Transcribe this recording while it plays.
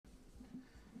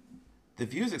The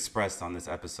views expressed on this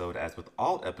episode, as with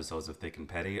all episodes of Thick and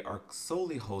Petty, are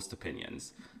solely host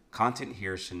opinions. Content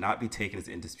here should not be taken as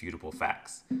indisputable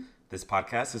facts. This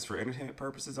podcast is for entertainment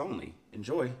purposes only.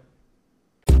 Enjoy.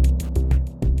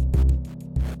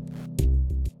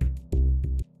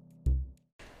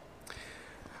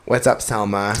 What's up,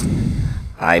 Selma?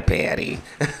 Hi, Patty.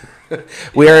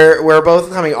 We're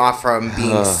both coming off from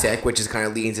being sick, which is kind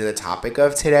of leading to the topic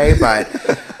of today, but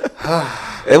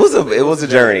It was a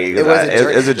journey. It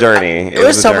was a journey. It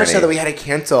was so much so that we had to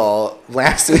cancel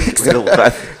last week's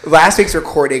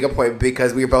recording appointment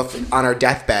because we were both on our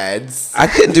deathbeds. I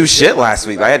couldn't do shit last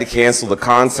week. I had to cancel the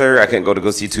concert. I couldn't go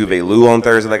see Tuve Lou on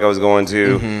Thursday like I was going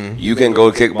to. Mm-hmm. You couldn't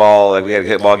go to kickball. Like we had a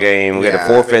kickball game. We had to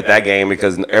forfeit that game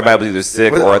because everybody was either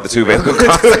sick or at the Tuve Lou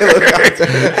concert.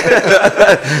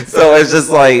 So it's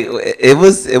just like it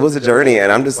was a journey,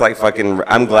 and I'm just like fucking.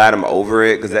 I'm glad I'm over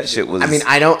it because that shit was. I mean,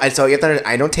 I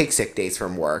don't take sick days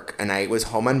from work, and I was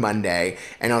home on Monday,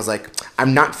 and I was like,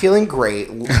 I'm not feeling great.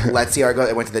 Let's see how I go.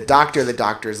 I went to the doctor. The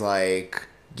doctor's like,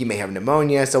 you may have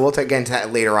pneumonia, so we'll get into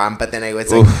that later on. But then I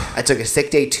was like, I took a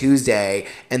sick day Tuesday,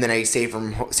 and then I stayed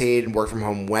and worked from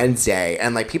home Wednesday.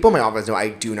 And like people in my office know I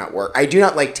do not work. I do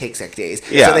not like take sick days.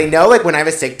 Yeah. So they know like when I have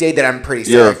a sick day that I'm pretty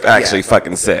sick. You're actually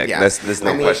fucking sick. Yeah. There's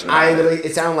no question.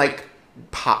 It sounded like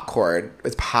popcorn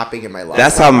was popping in my lungs.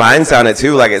 That's how mine sounded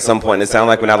too. Like at some point, it sounded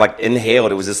like when I like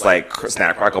inhaled, it was just like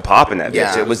snap crackle pop in that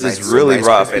bitch. It was just really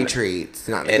rough. And treats,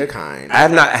 not the good kind. I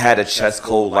have not had a chest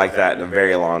cold like that in a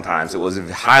very long time, so it was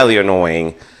highly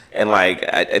annoying. And like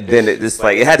then it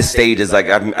had the stages. Like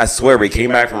I swear, we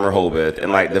came back from Rehoboth,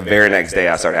 and like the very next day,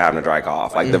 I started having a dry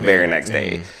cough. Like the very next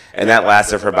day. And that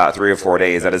lasted for about 3 or 4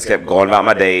 days. I just kept going about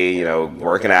my day,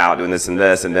 working out, doing this and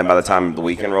this. And then by the time the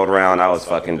weekend rolled around, I was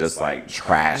fucking just like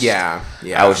trashed. Yeah.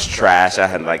 I was trash. I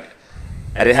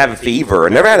didn't have a fever. I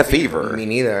never had a fever. Me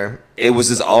neither. It was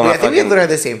just all I think we literally had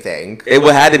the same thing. It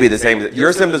had to be the same.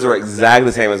 Your symptoms were exactly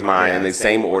the same as mine in the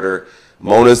same order.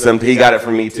 He got it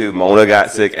from me too. Mona got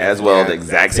sick as well, the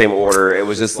exact same order. It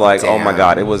was just like, oh my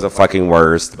God, it was a fucking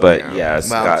worst. But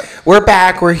yes, we're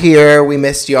back. We're here. We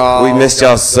missed y'all. We missed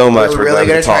y'all so much. We're really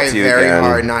gonna try very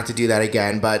hard not to do that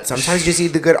again. But sometimes you just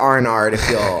need the good R&R to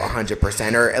feel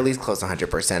 100%, or at least close to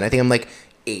 100%. I think I'm like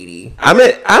 80. I'm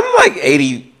like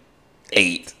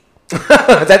 88.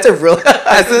 That's a real.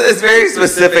 It's a very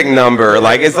specific number.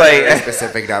 Like it's like a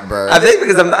specific number. I think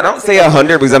because I don't say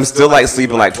 100 because I'm still like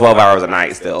sleeping like 12 hours a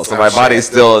night still. So my body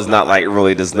still is not like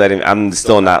really just letting. I'm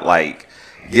still not like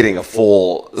getting a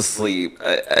full sleep.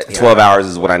 12 hours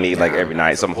is what I need like every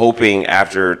night. So I'm hoping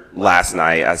after last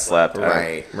night I slept.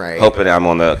 Right. Hoping I'm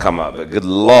on the come up. But good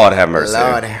Lord have mercy.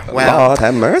 Lord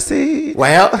have mercy.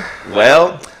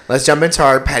 Well. Let's jump into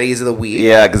our petties of the week.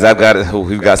 Yeah, because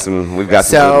we've got some good ones.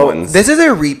 So this is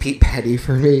a repeat petty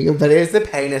for me, but it is the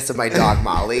pettiness of my dog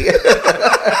Molly.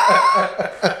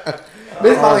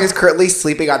 Miss Molly is currently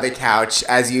sleeping on the couch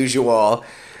as usual.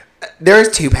 There's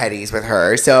 2 petties with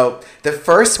her. So the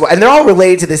first one, and they're all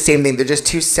related to the same thing. They're just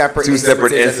two separate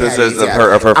instances of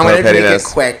her pettiness. I'm going to make it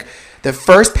quick. The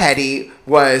first petty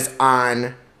was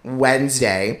on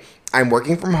Wednesday. I'm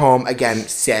working from home again,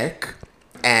 sick.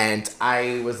 And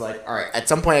I was like, all right, at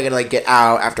some point I gotta like get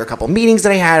out after a couple meetings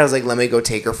that I had. I was like, let me go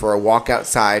take her for a walk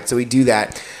outside. So we do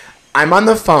that. I'm on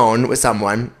the phone with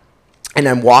someone and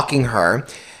I'm walking her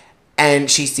and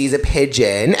she sees a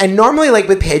pigeon. And normally like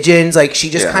with pigeons, like she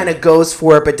just kind of goes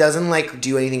for it, but doesn't like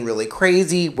do anything really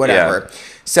crazy, whatever. Yeah.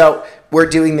 So we're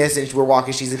doing this and we're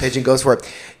walking, she sees a pigeon, goes for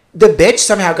it. The bitch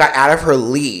somehow got out of her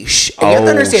leash. And you have to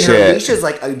understand, her leash is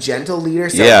like a gentle leader.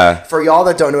 So for y'all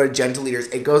that don't know what a gentle leader is,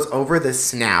 it goes over the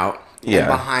snout and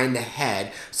behind the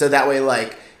head. So that way,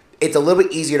 like, it's a little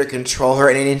bit easier to control her.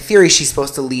 And in theory, she's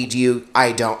supposed to lead you.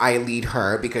 I don't. I lead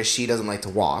her because she doesn't like to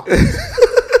walk.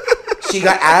 She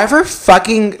got out of her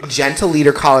fucking gentle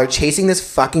leader collar, chasing this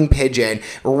fucking pigeon,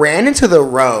 ran into the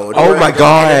road. Oh my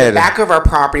God. And the back of our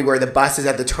property where the buses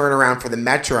had to turn around for the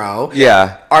metro.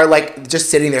 Yeah. Are like just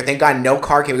sitting there. Thank God no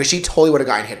car came because she totally would have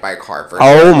gotten hit by a car.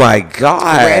 Oh my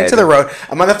God. Ran to the road.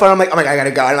 I'm on the phone. I'm like, oh my God, I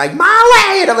gotta go. And I'm like,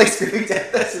 Molly! And I'm like screaming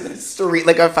down the street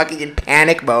like I'm fucking in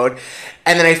panic mode.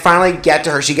 And then I finally get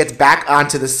to her. She gets back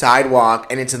onto the sidewalk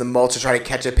and into the mulch to try to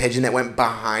catch a pigeon that went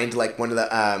behind like one of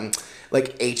the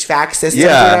like HVAC systems or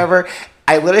whatever.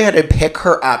 I literally had to pick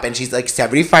her up, and she's like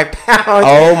 75 pounds.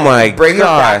 Oh my God. Bring her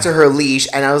back to her leash,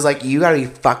 and I was like, you gotta be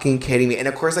fucking kidding me. And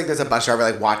of course, like, there's a bus driver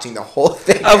like watching the whole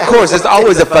thing. Of course, there's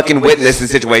always a fucking witness in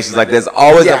situations like this.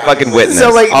 Always a fucking witness. So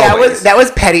like that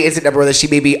was petty incident number one, that she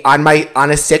may be on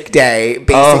a sick day,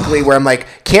 basically, where I'm like,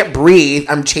 can't breathe,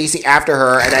 I'm chasing after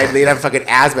her, and I have a fucking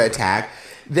asthma attack.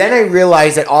 Then I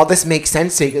realized that all this makes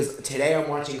sense to me because today I'm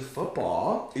watching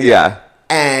football. Yeah.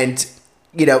 And,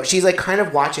 you know, she's like kind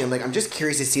of watching. I'm like, I'm just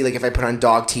curious to see like if I put on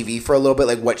dog TV for a little bit,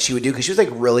 like what she would do. Because she was like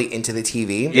really into the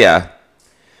TV. Yeah.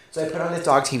 So I put on this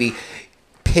dog TV.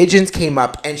 Pigeons came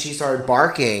up and she started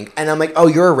barking, and I'm like, "Oh,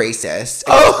 you're a racist."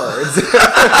 Birds.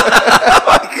 Oh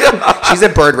my God. She's a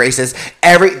bird racist.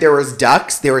 There was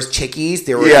ducks, there was chickies,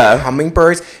 there were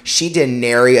hummingbirds. She did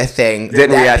nary a thing.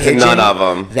 Didn't react to none of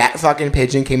them. That fucking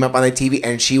pigeon came up on the TV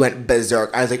and she went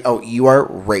berserk. I was like, "Oh, you are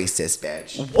racist,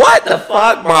 bitch." What the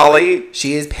fuck, Molly?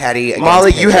 She is petty.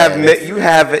 Molly, you have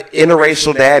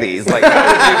interracial daddies. Like,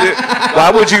 why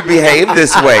would you behave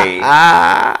this way?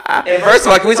 And first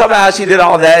of all, can we talk about how she did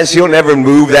all that? She'll never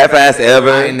move that fast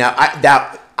ever. I know.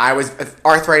 I was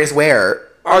arthritis wear.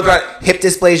 Hip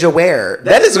dysplasia wear.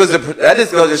 That just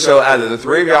goes to show out of the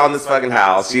three of y'all in this fucking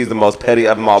house, she's the most petty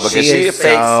of them all because she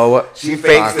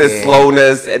fakes this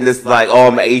slowness and this like, oh,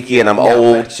 I'm achy and I'm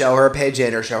old. Show her a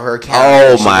pigeon or show her a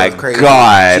cat. Oh my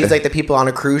God. She's like the people on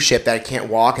a cruise ship that can't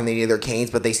walk and they need their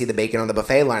canes, but they see the bacon on the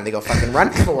buffet line. They go fucking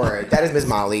run for it. That is Miss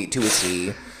Molly to a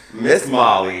T. Miss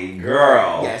Molly,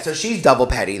 girl. Yeah, so she's double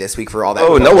petty this week for all that.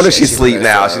 Oh, no wonder she's asleep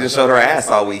now. She just showed her ass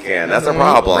all weekend. That's a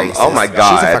problem. Racist. Oh my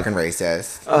God. She's a fucking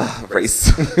racist.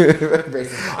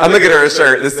 Racist. I'm looking at her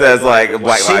shirt that says like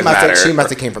Black Lives Matter. She must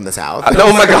have came from the South.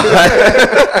 Oh my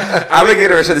God. I'm looking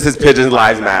at her shirt that says Pigeons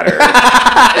Lives Matter.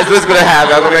 It's what's gonna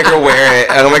happen. I'm gonna make her wear it.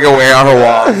 I'm gonna make her wear it on her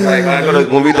wall. Like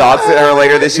when we dog sit her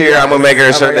later this year, I'm gonna make her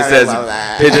a shirt that says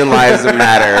Pigeon Lives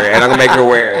Matter, and I'm gonna make her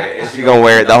wear it. And she's gonna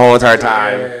wear it the whole entire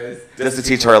time. Just to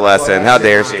teach her a lesson. How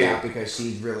dare she? Because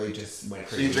she really just went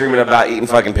crazy. She's dreaming about eating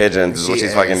fucking pigeons is what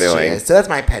she's fucking doing. So that's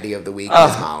my petty of the week,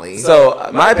 Miss Molly.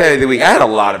 So my petty of the week, I had a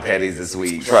lot of petties this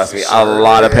week. Trust me, a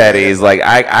lot of petties. Like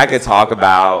I could talk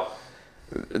about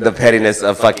the pettiness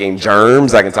of fucking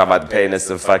germs. I can talk about the pettiness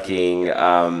of fucking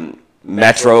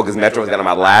Metro, because Metro was got on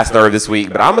my last nerve this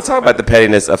week. But I'm gonna talk about the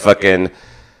pettiness of fucking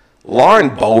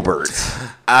Lauren Boebert.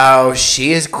 Oh,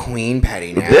 she is queen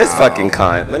petty now. This fucking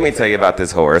cunt. Let me tell you about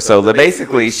this whore. So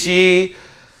basically, she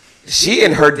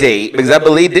and her date, because I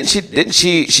believe didn't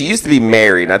she used to be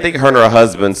married. And I think her and her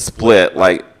husband split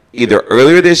like either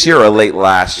earlier this year or late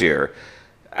last year.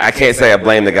 I can't say I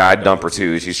blame the guy. Dump her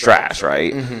too. She's trash,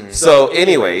 right? Mm-hmm. So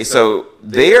anyway, so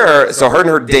her and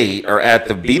her date are at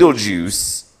the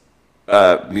Beetlejuice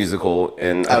musical,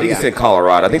 and I think it's in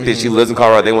Colorado. I think that she lives in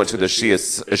Colorado. They went to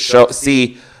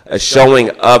see a showing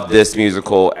of this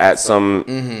musical at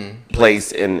some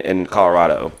place in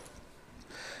Colorado.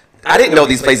 I didn't know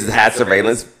these places had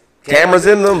surveillance cameras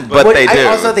in them, but they do. I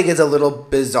also think it's a little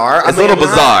bizarre. It's a little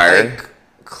bizarre.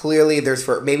 Clearly, there's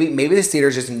maybe this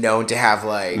theater's just known to have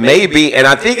like and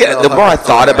I think the more I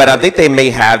thought about it, I think they may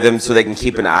have them so they can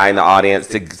keep an eye on the audience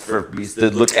to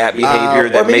look at behavior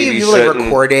that maybe people shouldn't. Like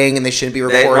recording and they shouldn't be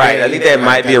recording. Right, I think that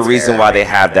might be a reason why they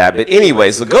have that. But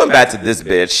anyway, so going back to this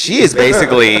bitch, she is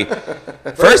basically.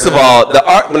 First of all,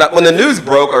 when the news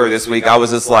broke earlier this week, I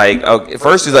was just like,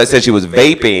 first as I said, she was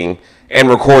vaping and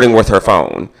recording with her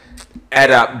phone at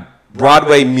a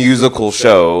Broadway musical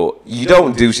show. You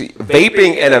don't do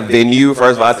vaping in a venue.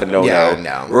 First of all, that's a no-no. Yeah,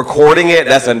 no. Recording it,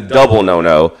 that's a double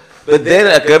no-no. But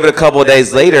then, give it a couple of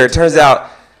days later, it turns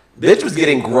out bitch was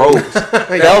getting groped,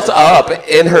 felt up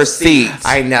in her seat.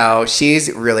 I know.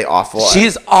 She's really awful.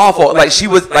 She's awful. Like she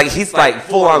was like he's like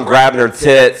full on grabbing her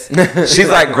tits. She's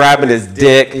like grabbing his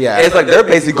dick. Yeah. It's like they're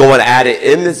basically going at it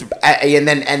in this.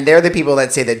 And they're the people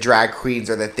that say that drag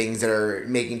queens are the things that are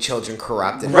making children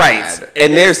corrupt and bad.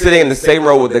 And they're sitting in the same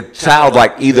row with the child,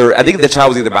 like I think the child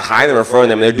was either behind them or in front of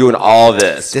them. And they're doing all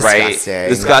this. Disgusting. Right?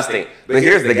 Disgusting. But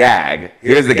here's the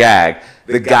gag.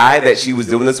 The guy that she was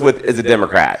doing this with is a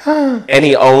Democrat, and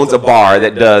he owns a bar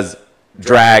that does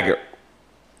drag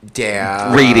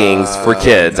readings for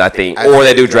kids, I think, or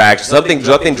they do drag something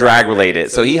drag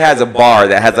related. So he has a bar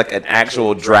that has like an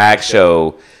actual drag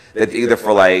show that's either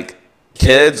for like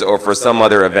kids or for some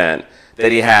other event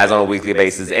that he has on a weekly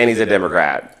basis, and he's a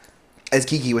Democrat. As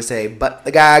Kiki would say, but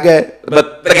the gag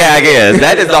is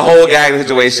that is the whole gag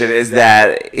situation, is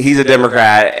that he's a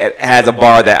Democrat and has a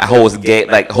bar that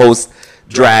hosts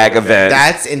drag events.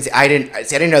 That's insane. I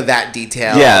didn't know that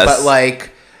detail. Yes. But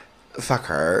like, fuck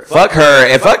her,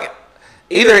 and fuck.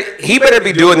 Either he better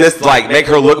be doing this to like make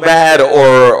her look bad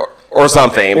or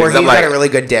something. Or he's got a really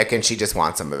good dick and she just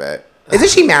wants some of it. Isn't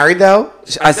she married though?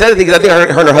 I said I think her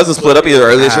and her husband split up either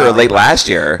early this year or late last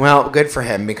year. Well, good for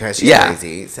him because she's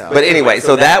crazy. So. But anyway,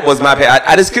 so that was my.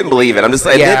 I just couldn't believe it. I'm just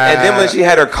like, and then when she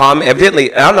had her comment,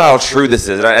 evidently, I don't know how true this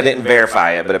is. I didn't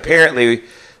verify it, but apparently,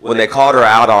 when they called her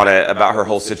out on it about her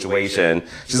whole situation,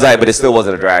 she's like, but it still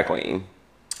wasn't a drag queen.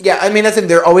 Yeah, I mean, that's it.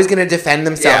 They're always going to defend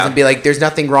themselves and be like, there's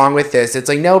nothing wrong with this. It's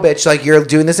like, no, bitch. Like, you're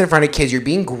doing this in front of kids. You're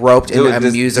being groped in a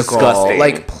musical. Disgusting.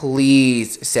 Like,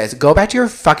 please, sis, go back to your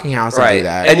fucking house and do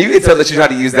that. And you can tell that you try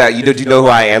to use that, you know who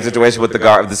I am situation with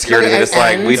the security. And it's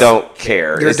like, we don't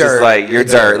care. You're it's dirt. Just like, you're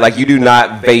dirt. Like, you do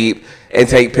not vape and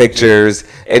take pictures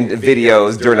and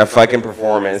videos during a fucking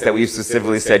performance that we've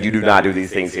specifically said you do not do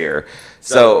these things here.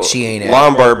 So, she ain't it.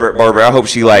 Lawn Barber, I hope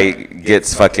she, like,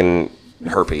 gets fucking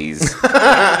herpes. She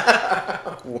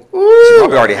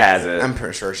probably already has it. I'm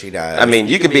pretty sure she does. I mean,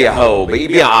 you can be a hoe, but you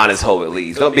be an honest hoe at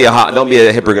least. Don't be a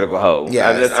hypocritical hoe. Yeah,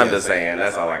 I'm just saying.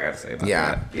 That's all I got to say about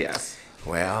that. Yes.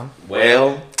 Well,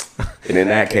 and in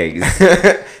that case,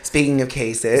 speaking of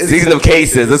cases, medical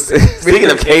cases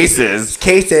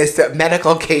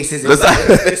in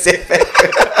specific.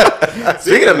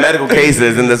 Speaking of medical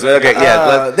cases in this,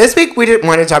 this week we didn't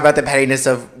want to talk about the pettiness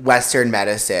of Western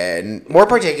medicine, more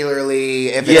particularly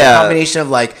if it's a combination of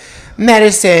like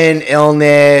medicine,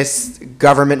 illness,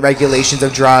 government regulations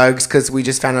of drugs, because we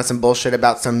just found out some bullshit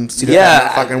about some Sudafed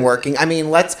not fucking working. I mean,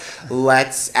 let's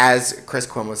as Chris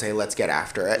Cuomo say, let's get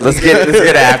after it. Let's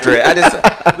get after it. When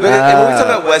we talk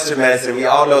about Western medicine, we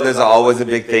all know there's always a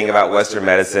big thing about Western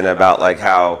medicine about like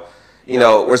how, you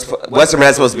know, Western medicine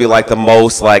is supposed to be like the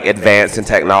most like advanced in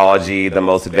technology, the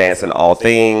most advanced in all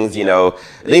things, you know.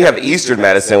 Then you have Eastern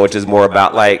medicine, which is more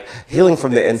about like healing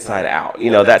from the inside out,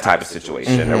 you know, that type of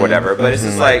situation or whatever. But it's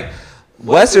just like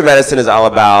Western medicine is all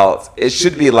about, it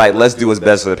should be like, let's do what's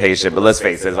best for the patient, but let's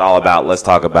face it, it's all about, let's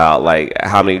talk about like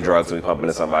how many drugs can we pump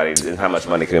into somebody and how much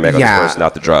money can we make on this person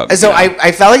out the drugs. So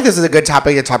I felt like this is a good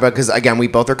topic to talk about because again, we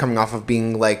both are coming off of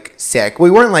being like sick. We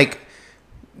weren't like,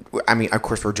 I mean, of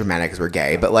course we're dramatic because we're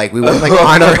gay, but like we weren't like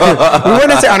on our, we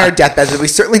weren't say on our deathbeds, but we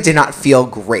certainly did not feel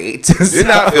great. Did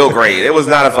not feel great. It was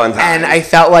not a fun time. And I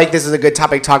felt like this is a good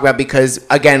topic to talk about because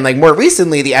again, like more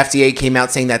recently, the FDA came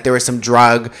out saying that there was some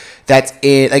drug that's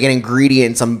in like an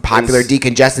ingredient, some popular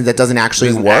decongestant that doesn't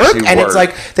actually work. It's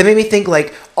like, that made me think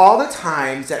like all the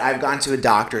times that I've gone to a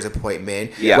doctor's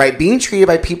appointment, right, being treated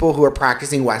by people who are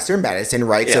practicing Western medicine,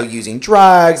 right, so using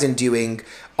drugs and doing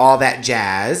all that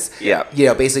jazz, you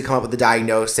know, basically come up with a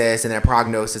diagnosis and then a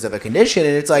prognosis of a condition.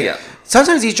 And it's like,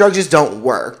 sometimes these drugs just don't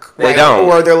work. Right? They don't.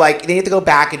 Or they're like, they need to go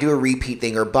back and do a repeat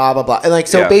thing or blah, blah, blah. And like,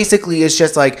 so basically it's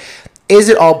just like, is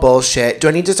it all bullshit? Do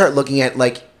I need to start looking at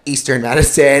like Eastern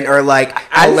medicine or like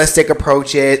holistic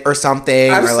approaches or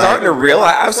something? I'm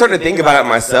starting to think about it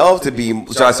myself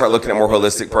so I start looking at more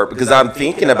holistic because I'm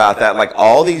thinking about that, like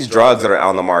all these drugs that are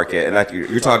on the market, and like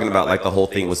you're talking about like the whole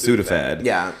thing with Sudafed.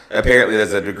 Yeah. Apparently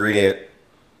there's an ingredient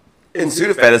in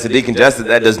Sudafed, it's a decongestant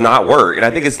that does not work, and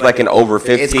I think it's like an over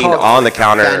 15 on the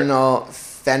counter.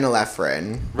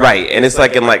 Phenylephrine. Right, and it's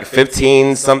like in like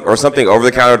 15 something over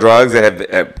the counter drugs that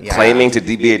have claiming to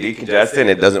be a decongestant,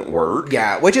 it doesn't work.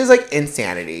 Yeah, which is like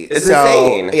insanity. It's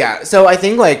insane. Yeah, so I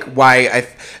think like why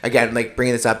again like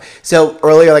bringing this up. So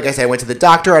earlier, like I said, I went to the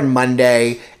doctor on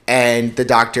Monday. And the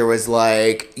doctor was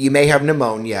like, you may have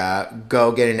pneumonia.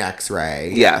 Go get an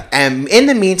x-ray. Yeah. And in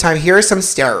the meantime, here are some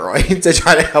steroids to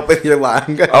try to help with your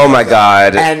lung. Oh, my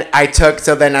God. And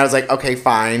so then I was like, okay,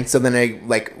 fine. So then I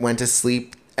like went to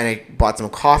sleep and I bought some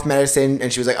cough medicine.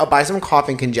 And she was like, oh, buy some cough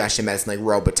and congestion medicine like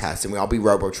Robitussin. We all be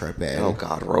Robotripping. Oh,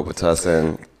 God,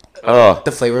 Robitussin. Oh,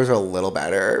 the flavors are a little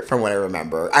better from what I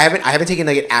remember. I haven't taken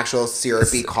like an actual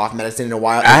syrupy cough medicine in a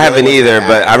while. I haven't either,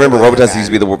 but I remember Robitussin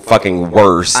used to be the fucking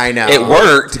worst. I know it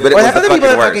worked, but it was the fucking people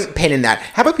that worst. Fucking pin in that?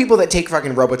 How about people that take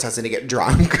fucking Robitussin to get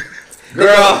drunk?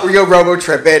 Girl, we go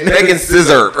Robo-tripping, making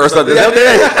scissor or something. Because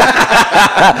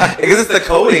it's the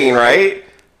codeine, right?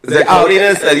 Is it codeine?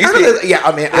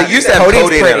 I mean, they used to have codeine's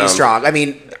codeine pretty strong. I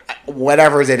mean,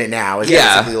 whatever's in it now is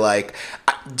basically like,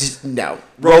 no.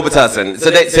 Robitussin.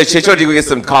 So she told you to get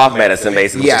some cough medicine,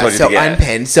 basically. Yeah, so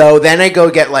unpinned. So then I go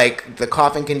get like the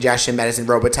cough and congestion medicine,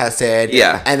 Robitussin.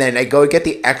 Yeah. And then I go get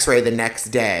the x-ray the next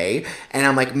day. And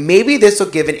I'm like, maybe this will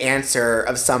give an answer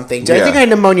of something. Did I think I had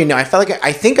pneumonia? No, I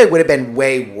think I would have been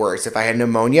way worse if I had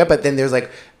pneumonia. But then there's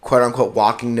like, quote unquote,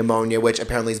 walking pneumonia, which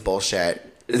apparently is bullshit.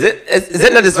 Is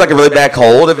it not just like a really bad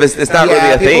cold? If it's not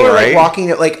really a thing, are, right? Like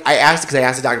walking, like I asked the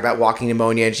doctor about walking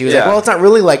pneumonia, and she was like, "Well, it's not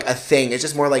really like a thing. It's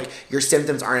just more like your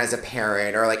symptoms aren't as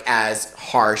apparent or like as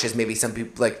harsh as maybe some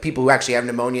people, like people who actually have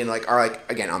pneumonia and like are like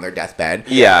again on their deathbed."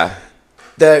 Yeah.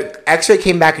 The x-ray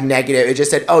came back negative. It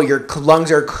just said, oh, your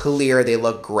lungs are clear. They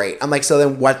look great. I'm like, so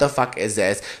then what the fuck is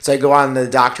this? So I go on the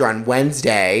doctor on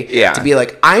Wednesday to be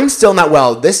like, I'm still not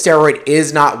well. This steroid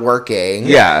is not working.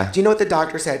 Yeah. Do you know what the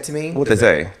doctor said to me? What'd they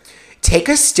say? Take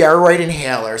a steroid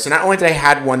inhaler. So not only did I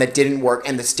had one that didn't work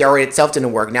and the steroid itself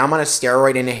didn't work, now I'm on a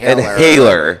steroid inhaler.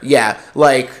 Inhaler? Yeah.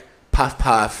 Like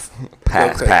puff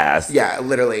puff. Pass. Yeah,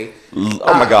 literally.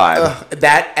 Oh my God.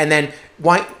 That, and then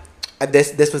why?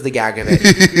 This was the gag of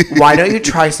it. Why don't you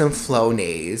try some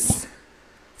Flonase?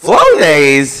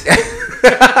 Flonase?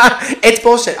 It's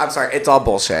bullshit. I'm sorry. It's all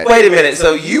bullshit. Wait a minute.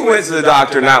 So you went to the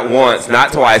doctor not once,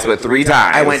 not twice, but 3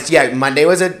 times. I went. Yeah, Monday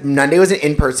was an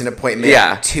in-person appointment.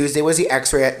 Yeah. Tuesday was the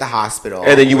X-ray at the hospital.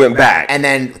 And then you went back. And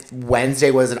then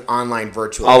Wednesday was an online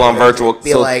virtual. All on virtual.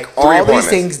 Be like, all these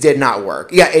things did not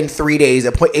work. Yeah, in 3 days,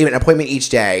 an appointment each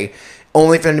day,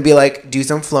 only for them to be like, do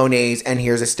some Flonase, and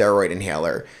here's a steroid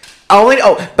inhaler. And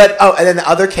then the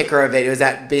other kicker of it was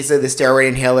that basically the steroid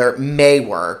inhaler may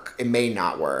work, it may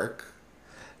not work.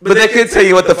 But they could tell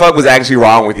you what the fuck was actually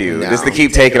wrong with you, just to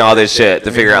keep taking all this shit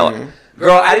to figure out.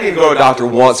 Girl, I didn't even go to a doctor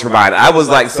once for mine. I was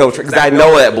like so because I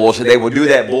know that bullshit. They would do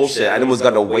that bullshit. I was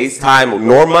going to waste time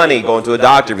nor money going to a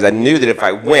doctor because I knew that if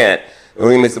I went, it was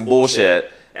going to be some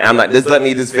bullshit. And I'm like, just let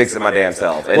me just fix it my damn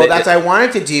self. And that's what I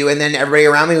wanted to do. And then everybody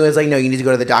around me was like, no, you need to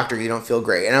go to the doctor. You don't feel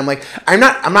great. And I'm like, I'm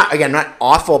not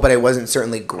awful, but I wasn't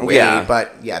certainly great. Yeah.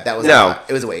 But yeah, that was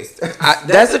it was a waste.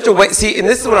 That's such a waste. See, and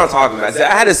this is what I'm talking about. See,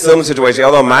 I had a similar situation,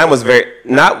 although mine was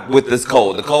not with this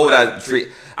cold. The cold I got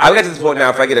to this point now,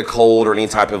 if I get a cold or any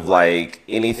type of like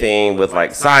anything with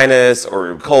like sinus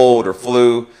or cold or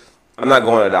flu, I'm not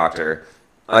going to a doctor.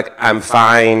 Like, I'm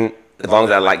fine. As long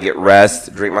as I like get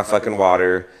rest, drink my fucking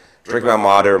water, drink my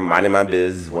water, minding my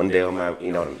biz. One day on my,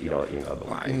 you know the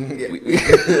line.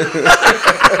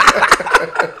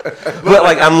 But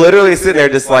like I'm literally sitting there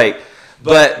just like.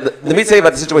 But let me tell you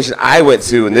about the situation I went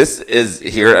to, and this is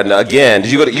here and again.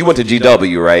 You went to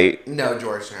GW, right? No,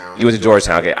 Georgetown. You went to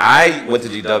Georgetown. Okay, I went to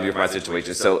GW for my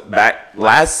situation. So back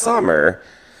last summer,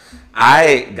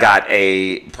 I got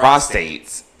a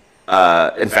prostate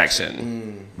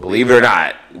infection. Believe it or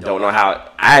not, don't know how.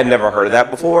 I had never heard of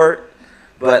that before,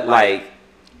 but like,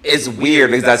 it's weird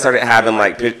because I started having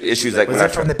like issues like. Was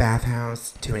that from the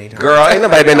bathhouse too many times? Girl, ain't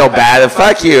nobody been no bad.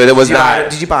 Fuck you. It was not.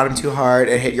 Did you bottom too hard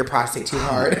and hit your prostate too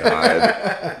hard?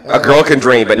 A girl can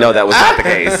dream, but no, that was not the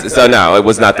case. So no, it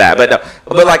was not that. But no,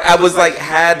 but like I was like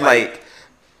had like.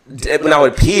 When I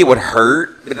would pee, it would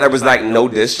hurt. But there was like no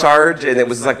discharge, and it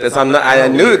was like this. I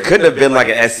knew it couldn't have been like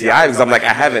an STI because I'm like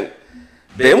I haven't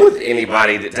been with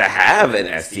anybody to have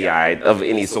an STI of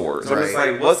any sort. So I'm just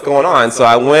like, what's going on? So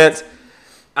I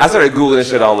started Googling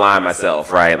shit online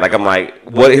myself, right? Like, I'm like,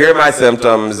 here are my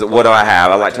symptoms. What do I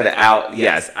have? I'm like, trying to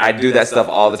yes, I do that stuff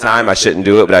all the time. I shouldn't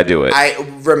do it, but I do it.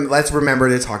 Let's remember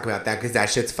to talk about that because that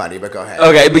shit's funny, but go ahead.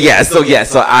 Okay, but so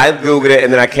I Googled it,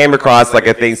 and then I came across like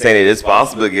a thing saying it is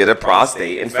possible to get a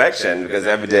prostate infection because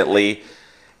evidently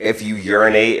if you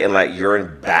urinate and like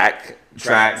urine back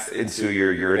tracks into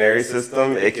your urinary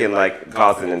system, it can like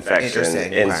cause an infection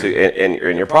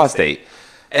in your prostate.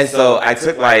 And so I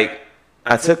took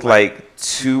like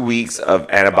 2 weeks of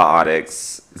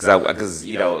antibiotics because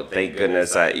thank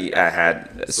goodness I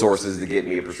had sources to get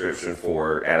me a prescription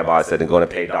for antibiotics. I didn't go on a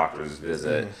paid doctor's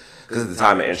visit because at the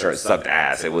time my insurance sucked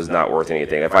ass. It was not worth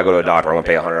anything. If I go to a doctor, I'm gonna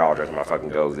pay $100 for my fucking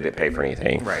go because it didn't pay for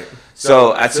anything. Right.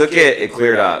 So I took it. It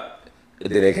cleared up.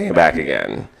 Then it came back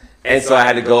again. And so I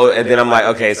had to go, and then I'm like,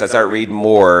 okay, so I started reading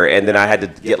more, and then I had to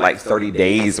get like 30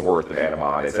 days worth of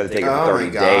antibiotics. I had to take it for 30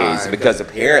 days because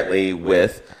apparently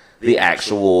with the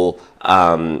actual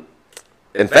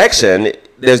infection,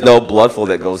 there's no blood flow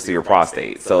that goes to your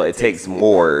prostate. So it takes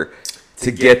more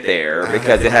to get there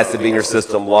because it has to be in your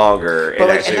system longer.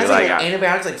 But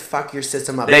antibiotics like fuck your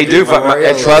system up. They do fuck.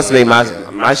 And trust me,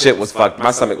 my shit was fucked. My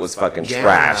stomach was fucking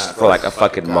trashed for like a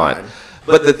fucking month.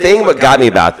 But the thing what got me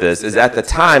about this is at the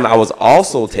time I was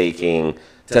also taking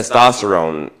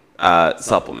testosterone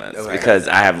supplements because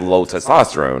I have low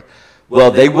testosterone.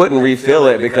 Well, they wouldn't refill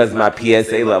it because my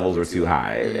PSA levels were too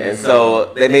high. And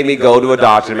so they made me go to a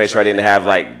doctor to make sure I didn't have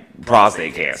like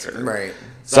prostate cancer. Right.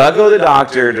 So I go to the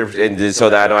doctor so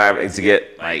that I don't have to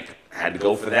get like, I had to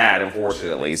go for that,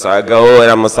 unfortunately. So I go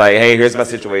and I'm just like, hey, here's my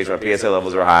situation. My PSA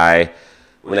levels are high.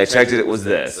 When they checked it, it was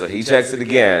this. So he checks it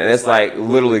again, and it's like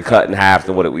literally cut in half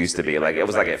than what it used to be. Like it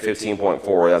was like at 15.4.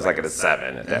 That was like at a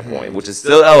 7 at that point, which is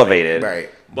still elevated. Right.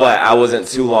 But I wasn't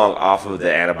too long off of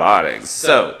the antibiotics.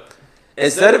 So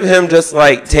instead of him just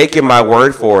like taking my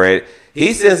word for it,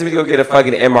 he sends me to go get a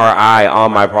fucking MRI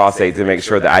on my prostate to make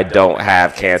sure that I don't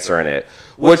have cancer in it.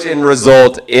 Which in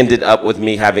result ended up with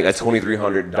me having a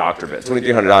 $2,300 doctor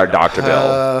bill.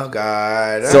 Oh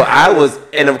God! So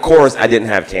and of course I didn't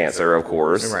have cancer. Of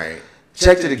course, right.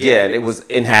 Checked it again. It was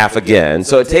in half again.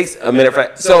 So it takes a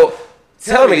minute. So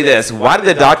tell me this: why did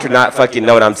the doctor not fucking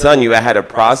know it? I'm telling you, I had a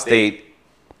prostate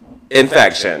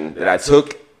infection that I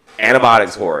took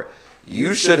antibiotics for.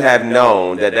 you should have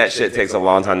known that shit takes a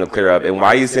long time to clear up. And why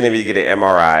are you sending me to get an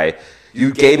MRI?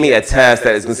 You gave me a test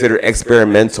that is considered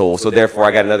experimental, so therefore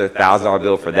I got another $1,000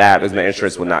 bill for that because my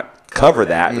insurance would not cover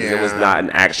that because it was not an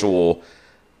actual,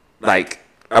 like,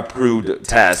 approved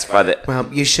test by the...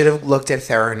 Well, you should have looked at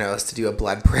Theranos to do a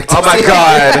blood prick. Oh, my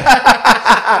God.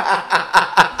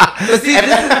 But see,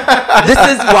 this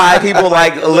is why people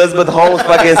like Elizabeth Holmes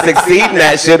fucking succeed in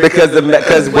that shit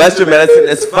because Western medicine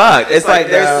is fucked. It's like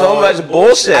there's so much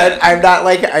bullshit. I'm not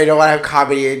like, I don't want to have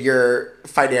comedy in your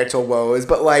financial woes,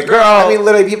 but like, girl, I mean,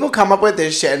 literally, people come up with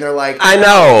this shit and they're like, I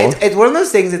know. It's one of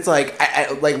those things. It's like,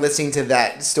 I like listening to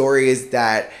that story is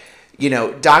that, you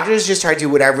know, doctors just try to do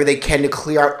whatever they can to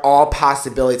clear out all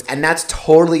possibilities, and that's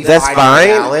totally fine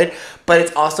and valid. But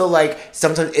it's also like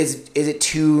sometimes is it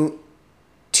too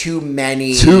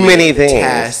many things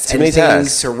tests and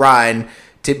things to run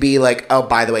to be like, oh,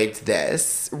 by the way, it's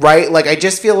this, right? Like, I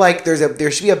just feel like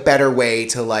there should be a better way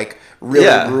to like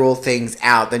really rule things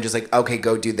out than just like, okay,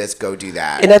 go do this, go do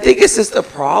that. And I think it's just a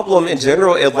problem in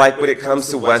general. Like when it comes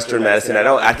to Western medicine,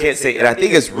 I can't say, and I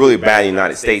think it's really bad in the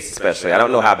United States, especially. I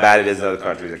don't know how bad it is in other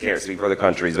countries. I can't speak for other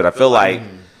countries, but I feel like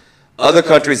other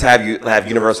countries have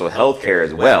universal health care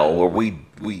as well, where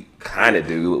we kind of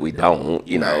do, but we don't,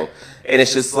 you know. And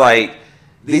it's just like,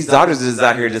 these doctors are just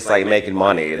out here just like making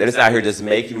money. They're just out here just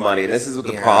making money. And this is what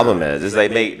the problem is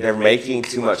they're making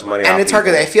too much money. And it's hard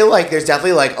because I feel like there's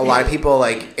definitely like a lot of people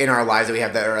like in our lives that we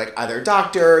have that are like other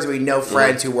doctors. We know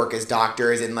friends who work as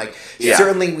doctors, and like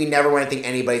certainly we never want to think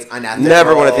anybody's unethical.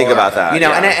 Never want to think about that. You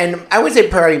know, and I would say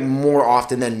probably more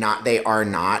often than not, they are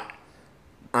not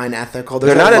unethical.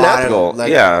 They're not unethical. Of,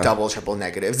 like, double, triple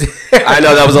negatives. I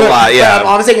know that was a lot. Yeah.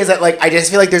 All I'm saying is that like I just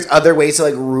feel like there's other ways to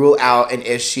like rule out an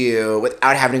issue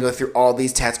without having to go through all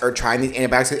these tests or trying these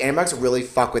antibiotics. Because antibiotics really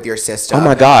fuck with your system. Oh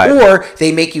my God. Or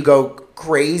they make you go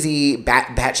crazy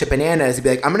batshit bananas and be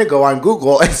like, I'm gonna go on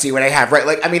Google and see what I have. Right?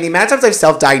 Like, I mean, the amount of times I've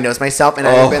self-diagnosed myself and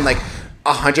I've been like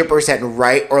 100%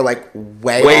 right or like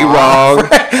way wrong.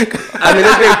 I mean,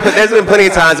 there's been plenty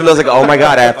of times when I was like, oh my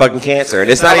God, I have fucking cancer. And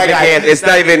it's not it's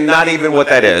not even what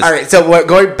that is. All right, so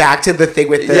going back to the thing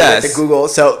with the Google,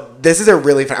 so this is a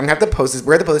really fun. I'm gonna have to post this.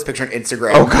 We're gonna post this picture on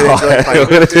Instagram. Oh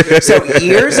God! Really so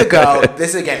years ago,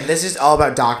 this is all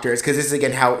about doctors because this is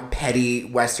again how petty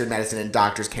Western medicine and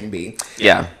doctors can be.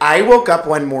 Yeah. I woke up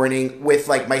one morning with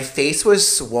like my face was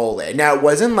swollen. Now it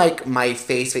wasn't like my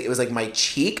face; it was like my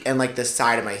cheek and like the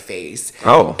side of my face.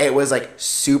 Oh. It was like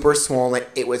super swollen.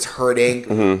 It was hurting,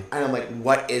 and I'm like,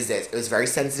 "What is this?" It was very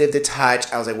sensitive to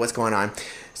touch. I was like, "What's going on?"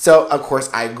 So, of course,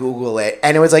 I Google it,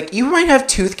 and it was like, you might have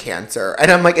tooth cancer. And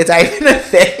I'm like, it's not even a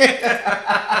thing.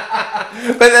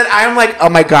 But then I'm like, oh,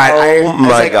 my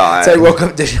God. God. So I woke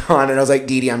up to Sean, and I was like,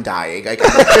 Dee Dee, I'm dying. You're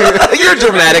a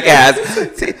dramatic ass.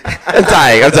 I'm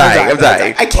dying. I can't.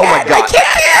 Oh, my God. I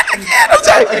can't. I'm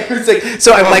dying. It's like,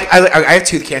 so I'm like, I have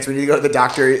tooth cancer. We need to go to the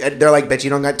doctor. And they're like, bet you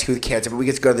don't got tooth cancer, but we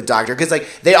get to go to the doctor. Because, like,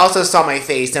 they also saw my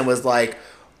face and was like,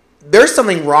 there's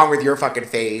something wrong with your fucking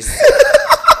face.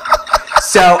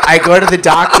 So I go to the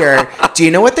doctor. Do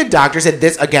you know what the doctor said?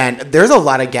 This, again, there's a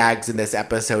lot of gags in this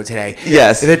episode today.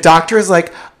 Yes. The doctor is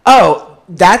like, oh,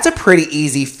 that's a pretty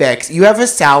easy fix. You have a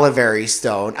salivary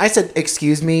stone. I said,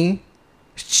 excuse me?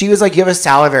 She was like, you have a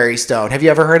salivary stone. Have you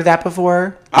ever heard of that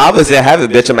before? Obviously, I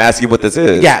haven't, bitch. I'm asking you what this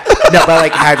is. Yeah. No, but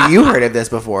like, have you heard of this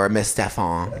before, Miss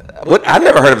Stefan? What? I've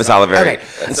never heard of a salivary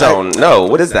stone. No,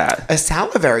 what is that? A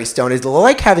salivary stone is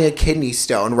like having a kidney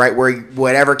stone, right? Where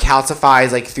whatever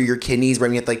calcifies like through your kidneys, where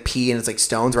you have to like pee and it's like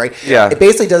stones, right? Yeah. It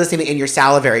basically does the same thing in your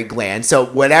salivary gland. So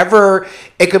whatever,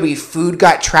 it could be food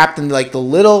got trapped in like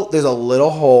there's a little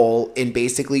hole in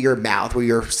basically your mouth where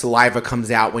your saliva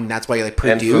comes out when that's why you like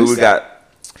produce. And food got...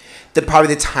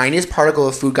 Probably the tiniest particle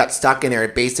of food got stuck in there.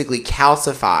 It basically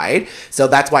calcified. So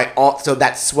that's why so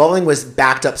that swelling was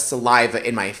backed up saliva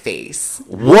in my face.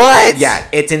 What? Yeah,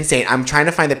 it's insane. I'm trying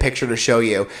to find the picture to show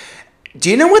you. Do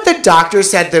you know what the doctor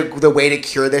said the way to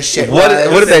cure this shit was?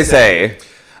 What did they say?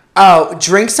 Oh,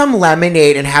 drink some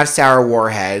lemonade and have sour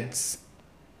warheads.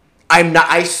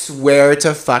 I swear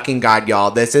to fucking God,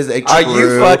 y'all. This is a true Are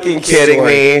you fucking kidding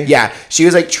me? Yeah. She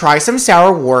was like, try some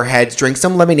sour warheads, drink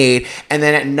some lemonade, and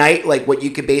then at night, like, what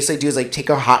you could basically do is, like, take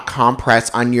a hot compress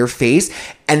on your face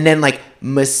and then, like,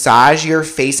 massage your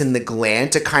face in the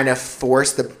gland to kind of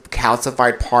force the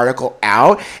calcified particle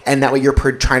out. And that way you're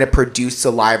trying to produce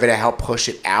saliva to help push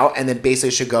it out. And then basically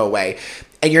it should go away.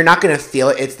 and you're not going to feel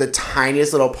it. It's the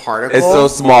tiniest little particle. It's so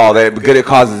small that it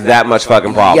causes that much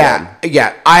fucking problem.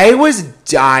 Yeah. I was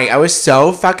dying. I was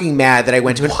so fucking mad that I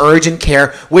went to an urgent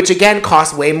care, which again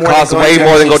costs way more. Costs way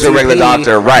more than go to a regular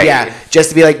doctor, right? Yeah, just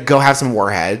to be like, go have some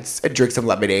Warheads and drink some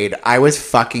lemonade. I was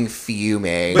fucking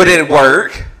fuming. But did it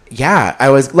work? Yeah, I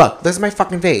was. Look, this is my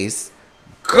fucking face.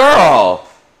 Girl,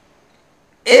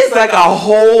 it's like a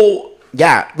whole...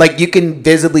 Yeah, like you can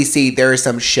visibly see there is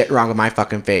some shit wrong with my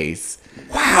fucking face.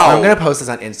 Wow. I'm going to post this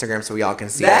on Instagram so we all can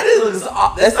see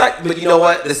That's like, but you know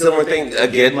what? The similar thing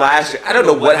again last year. I don't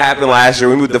know what happened last year.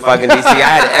 We moved to fucking DC. I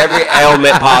had every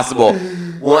ailment possible.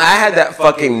 When I had that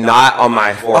fucking knot on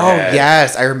my forehead. Oh,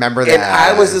 yes. I remember that. And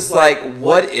I was just like,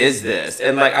 what is this?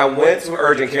 And like, I went to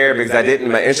urgent care because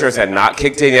my insurance had not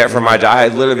kicked in yet for my job. I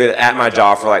had literally been at my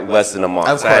job for like less than a month.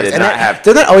 Of course. So I did not have...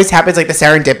 Doesn't that always happen? It's like the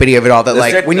serendipity of it all. That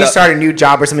like, when you start a new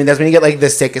job or something, that's when you get like the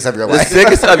sickest of your life. The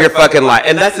sickest of your fucking life.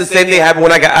 And that's the same thing happened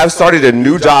when I started a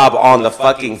new job on the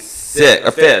fucking 5th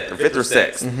or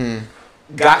 6th. Mm-hmm.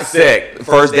 Got sick.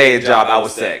 First day of job, I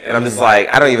was sick. And I'm just like,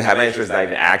 I don't even have my insurance not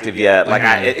even active yet. Like,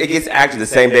 it gets active the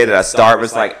same day that I start. But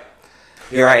it's like,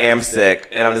 here I am sick.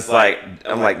 And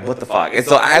I'm like, what the fuck? And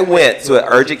so I went to an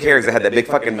urgent care because I had that big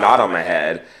fucking knot on my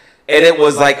head. And it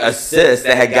was like a cyst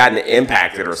that had gotten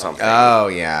impacted or something. Oh,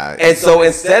 yeah. And so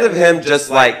instead of him just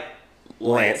like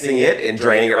lancing it and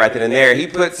draining it right then and there, he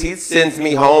sends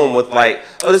me home with like,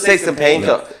 oh, let's take some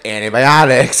painkillers.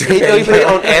 Antibiotics. He put it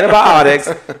on antibiotics.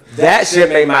 That shit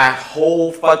made my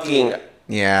whole fucking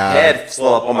head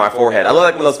swell up on my forehead. I look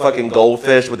like one of those fucking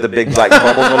goldfish with the big like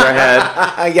bubbles on their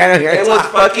head. It was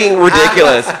fucking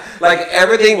ridiculous. Like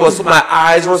everything was, my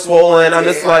eyes were swollen. I'm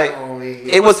just like,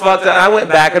 it was fucked up. I went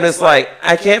back and it's like,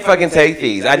 I can't fucking take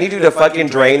these. I need you to fucking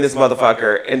drain this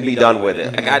motherfucker and be done with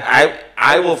it. Like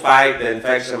I will fight the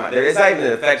infection. There is not even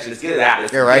an infection. Just get it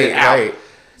out. You're right. Right.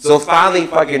 So finally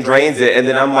fucking drains it, and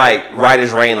then I'm like, right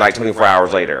as rain like 24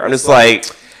 hours later. I'm just like...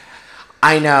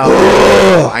 I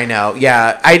know. I know.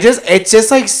 Yeah. It's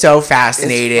just like so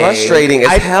fascinating. It's frustrating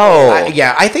as hell.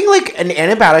 I think like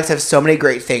antibiotics have so many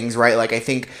great things, right? Like I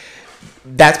think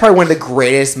that's probably one of the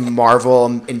greatest Marvel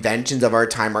inventions of our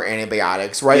time are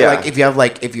antibiotics, right? Yeah. Like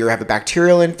if you have a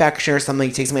bacterial infection or something,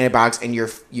 you take some antibiotics and you're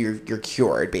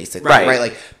cured basically, right?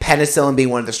 Like penicillin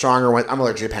being one of the stronger ones. I'm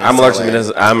allergic to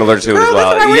penicillin. I'm allergic to it as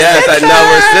well. Yes, I know.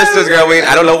 We're sisters, girl.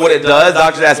 I don't know what it does.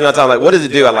 Doctors ask me all the time, like, what does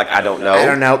it do? I'm like, I don't know. I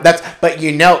don't know. But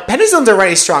penicillin's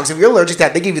already strong. So if you're allergic to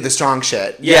that, they give you the strong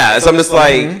shit. Yeah. So I'm just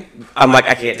like, I'm like,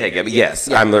 I can't take it. But yes,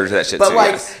 I'm allergic to that shit too. But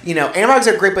like, antibiotics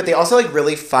are great, but they also like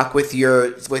really fuck with your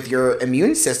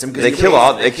immune system because they kill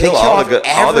all the good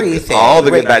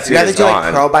bacteria. You have to do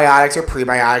like probiotics or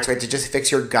prebiotics, right, to just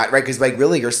fix your gut, right? Because like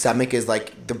really your stomach is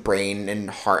like the brain and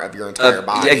heart of your entire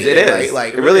body. It is. Right?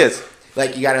 Like it really is.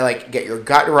 Like you gotta like get your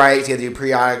gut right. So you have to do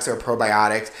prebiotics or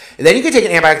probiotics, and then you can take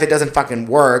an antibiotic that doesn't fucking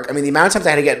work. I mean, the amount of times I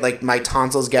had to get like my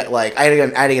tonsils get like I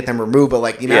had to get them removed, but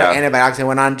like the amount of antibiotics I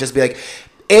went on, just be like,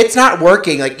 it's not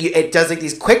working. Like it does like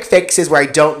these quick fixes where I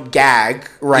don't gag,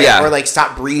 right, or like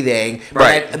stop breathing,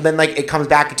 right, and then like it comes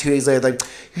back 2 days later, like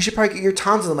you should probably get your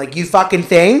tonsils. I'm like, you fucking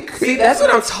think? See, that's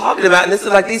what I'm talking about, and this is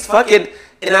like these fucking,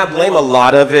 and I blame a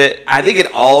lot of it. I think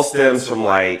it all stems from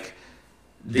like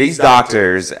these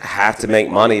doctors have to make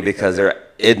money because they're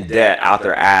in debt out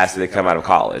their ass when they come out of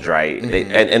college, right?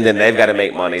 Mm-hmm. And then they've got to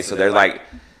make money, so they're like.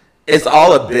 It's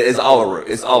all a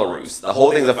ruse. The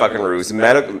whole thing's a fucking ruse.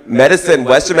 Western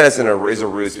medicine is a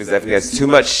ruse because there's too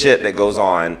much shit that goes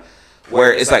on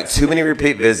where it's like too many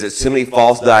repeat visits, too many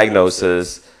false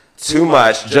diagnoses, too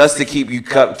much just to keep you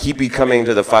coming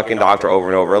to the fucking doctor over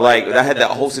and over. Like I had that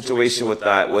whole situation with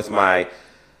my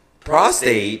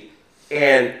prostate,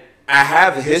 and I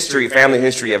have family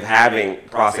history of having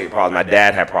prostate problems. My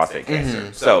dad had prostate cancer.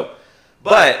 Mm-hmm. So,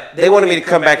 but they wanted me to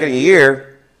come back in a year.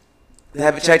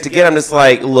 Have it checked again. I'm just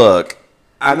like, look,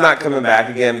 I'm not coming back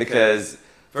again because,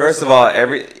 first of all,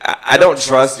 I don't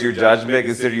trust your judgment.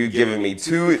 Consider you giving me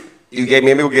you gave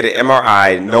me to go get an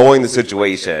MRI knowing the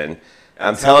situation.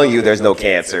 I'm telling you there's no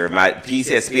cancer. My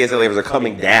PSA levels are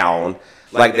coming down.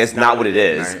 Like, that's not what it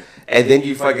is. Right. And then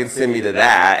you fucking send me to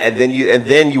that. And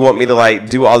then you want me to, like,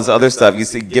 do all this other stuff. You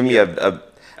see, give me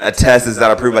a test that's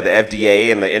not approved by the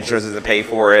FDA and the insurance doesn't pay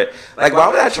for it. Like, why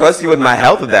would I trust you with my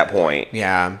health at that point?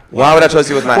 Yeah. Why would I trust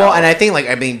you with my health? Well, and I think,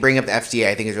 bringing up the FDA,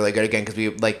 I think is really good again because we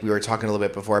were talking a little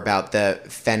bit before about the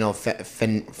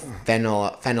phenylephrine.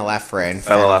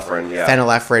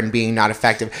 Phenylephrine being not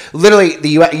effective. Literally, the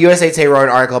USA Today wrote an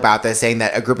article about this saying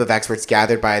that a group of experts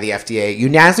gathered by the FDA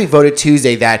unanimously voted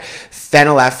Tuesday that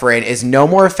phenylephrine is no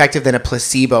more effective than a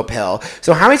placebo pill.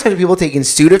 So how many times have people taken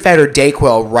Sudafed or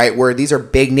Dayquil, right, where these are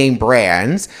big big name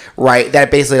brands, right?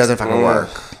 That basically doesn't fucking work.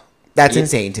 That's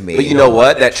insane to me. But you know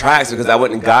what? That tracks because I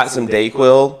went and got some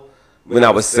Dayquil when I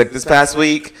was sick this past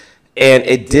week. And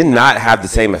it did not have the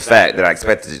same effect that I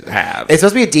expected it to have. It's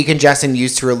supposed to be a decongestant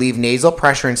used to relieve nasal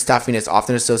pressure and stuffiness,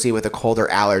 often associated with a cold or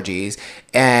allergies.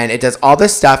 And it does all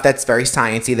this stuff that's very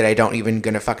sciencey that I don't even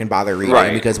gonna fucking bother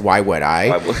reading because why would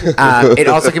I? It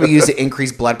also can be used to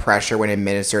increase blood pressure when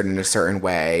administered in a certain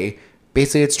way.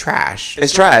 Basically, it's trash.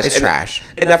 It's trash. It's trash.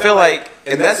 And I feel like,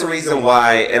 and that's the reason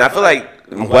why, and I feel like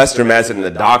Western medicine and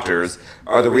the doctors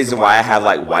are the reason why I have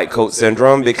like white coat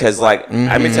syndrome because like,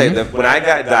 let me tell you, when I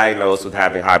got diagnosed with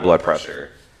having high blood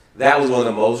pressure, that was one of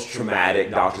the most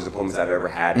traumatic doctor's appointments I've ever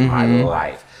had in my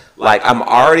life. Like I'm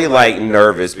already like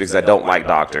nervous because I don't like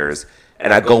doctors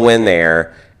and I go in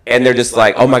there and they're just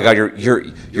like, oh my God,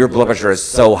 your blood pressure is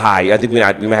so high. I think we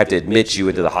might have to admit you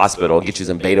into the hospital and get you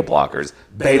some beta blockers.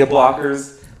 Beta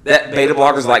blockers? That beta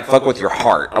blockers like fuck with your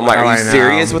heart. I'm like, are you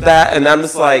serious with that? And I'm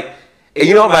just like, and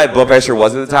you know what my blood pressure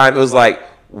was at the time? It was like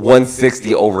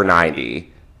 160 over 90.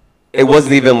 It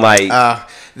wasn't even like...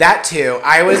 that too.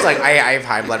 I was like, I have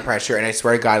high blood pressure, and I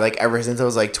swear to God, like ever since I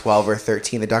was like 12 or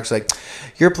 13, the doctor's like,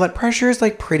 your blood pressure is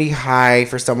like pretty high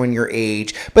for someone your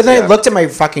age. But then I looked at my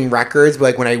fucking records,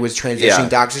 like when I was transitioning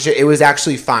doctors and shit, it was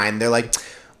actually fine. They're like...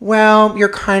 Well, you're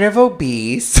kind of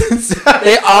obese.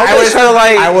 They always try to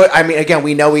like. I mean, again,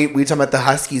 we know we talking about the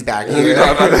Huskies back here. We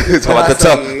talking about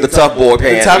the tough boy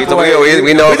pants.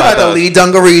 We know about the Lee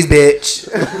Dungarees,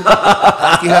 bitch.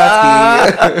 Husky.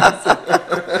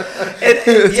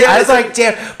 I was like,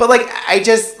 damn. But like, I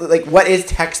just like, what is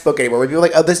textbook anymore? When people are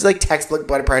like, oh, this is like textbook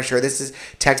blood pressure. This is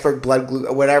textbook blood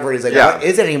glue, whatever it is. Like, what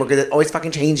is it anymore? Because it's always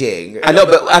fucking changing. I know,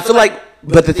 but I feel like.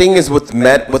 But the thing is with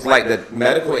like the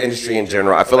medical industry in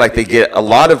general, I feel like they get a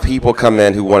lot of people come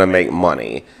in who want to make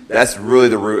money. That's really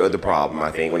the root of the problem, I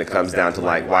think, when it comes down to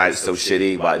like why it's so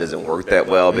shitty, why it doesn't work that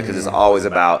well, because it's always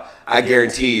about, I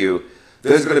guarantee you,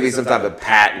 there's going to be some type of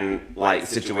patent like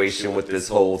situation with this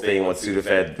whole thing with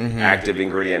Sudafed active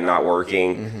ingredient not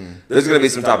working. There's going to be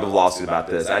some type of lawsuit about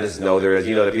this. I just know there is.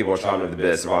 You know that people are trying to do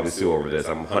this, probably sue over this.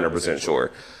 I'm 100% sure.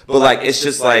 But like, it's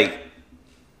just like.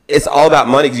 It's all about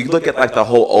money. You look at like the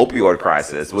whole opioid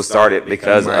crisis was started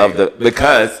because of the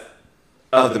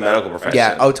medical profession.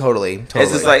 Yeah. Oh, totally.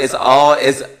 It's just like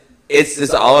it's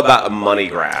just all about a money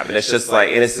grab, and it's just like,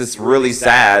 and it's just really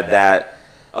sad that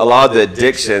a lot of the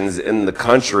addictions in the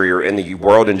country or in the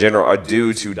world in general are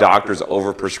due to doctors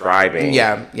overprescribing.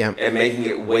 Yeah. And making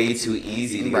it way too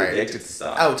easy to get addicted to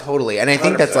stuff. Oh, totally. And I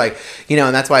think 100%. That's like, you know,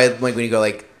 and that's why like when you go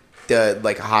like.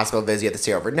 Like a hospital visit, you have to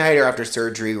stay overnight or after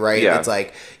surgery, right? Yeah. It's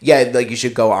like, like you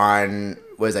should go on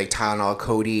like Tylenol,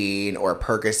 codeine, or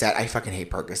Percocet. I fucking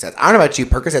hate Percocets. I don't know about you.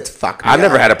 Percocets fuck me I've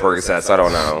never had a Percocet, so I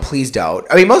don't know. Please don't.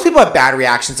 I mean, most people have bad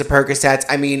reactions to Percocets.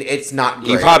 I mean, it's not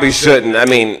great. You probably shouldn't. I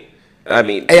mean,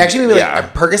 it actually made me like a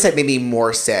Percocet made me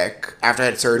more sick after I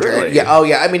had surgery. Really? Yeah. Oh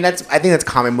yeah. I mean, I think that's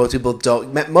common. Most people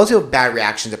have bad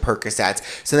reactions to Percocets.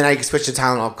 So then I switched to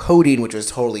Tylenol codeine, which was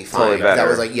totally fine. Totally better. That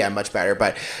was like much better.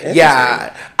 But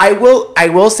yeah, I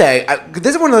will say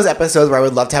this is one of those episodes where I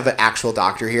would love to have an actual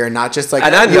doctor here and not just like you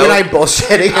and I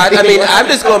bullshitting. I mean, I'm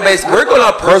just going we're going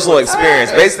off personal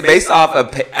experience based off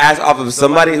of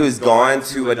somebody who's gone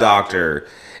to a doctor.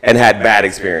 And had bad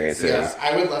experiences. Yeah,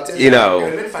 I would love to. You know, it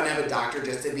would have been fun to have a doctor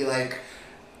just to be like,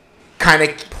 kind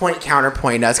of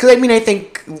counterpoint us. Because I mean, I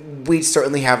think we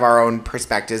certainly have our own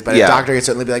perspectives, but a doctor could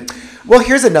certainly be like, well,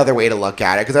 here's another way to look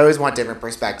at it. Because I always want different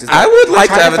perspectives. I would like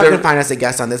to have fucking find us a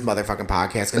guest on this motherfucking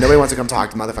podcast because nobody wants to come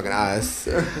talk to motherfucking us.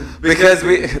 Because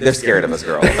they're scared of us,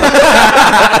 girl.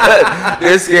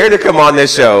 They're scared to come on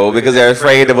this show because they're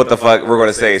afraid of what the fuck we're going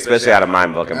to say, especially out of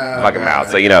my fucking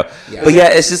mouth. So, you know. Yeah. But yeah,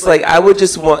 it's just like, I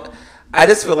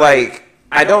just feel like,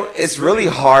 it's really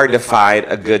hard to find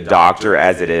a good doctor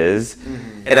as it is.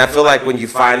 And I feel like when you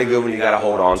find a good one, you got to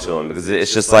hold on to them because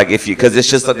it's just like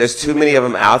there's too many of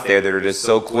them out there that are just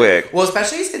so quick. Well,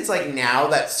 especially since like now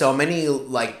that so many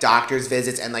like doctor's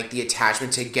visits and like the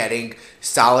attachment to getting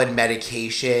solid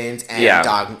medications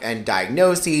and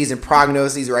diagnoses and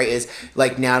prognoses, right, is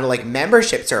like now to like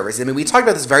membership service. I mean, we talked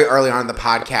about this very early on in the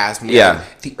podcast.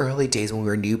 The early days when we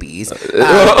were newbies.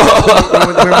 when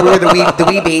we were the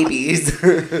wee babies.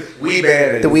 Wee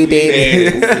babies. The wee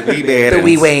babies. The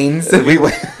wee wains. The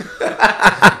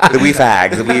wee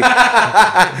fags.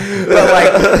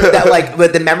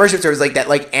 But the membership service like that,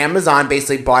 like Amazon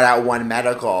basically bought out One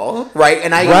Medical, right?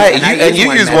 And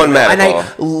you use One Medical, and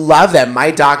I love them.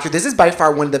 My doctor, this is by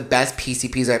far one of the best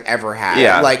PCPs I've ever had.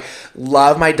 Yeah. Like,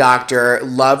 love my doctor,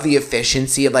 love the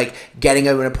efficiency of like getting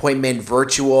an appointment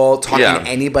virtual, talking to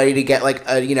anybody to get like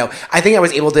I think I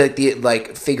was able to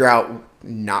like figure out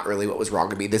not really what was wrong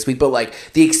with me this week, but like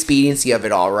the expediency of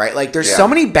it all, right? Like there's so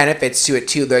many benefits to it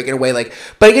too. Like in a way, like,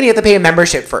 but again, you have to pay a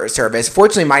membership for a service.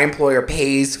 Fortunately, my employer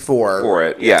pays for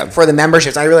it, for the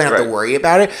memberships. I really don't have to worry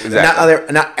about it.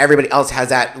 Exactly. Not everybody else has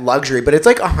that luxury, but it's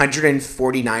like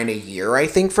 $149 a year, I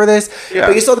think, for this. Yeah.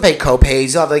 But you still have to pay co-pays. You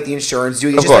still have like the insurance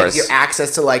doing. It's of just course. like your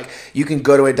access to like you can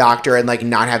go to a doctor and like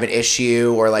not have an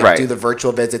issue or like do the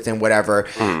virtual visits and whatever.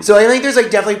 So I think there's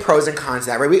like definitely pros and cons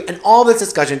to that, right? And all this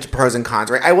discussion to pros and cons,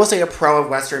 right? I will say a pro of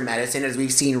Western medicine, as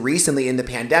we've seen recently in the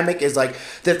pandemic, is like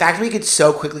the fact that we could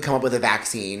so quickly come up with a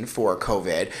vaccine for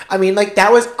COVID. I mean, like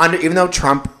that was even though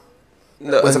Trump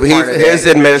was a part of his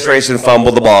administration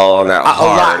fumbled the ball on that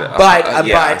hard. A lot,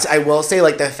 but I will say,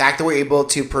 like, the fact that we're able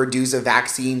to produce a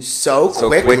vaccine so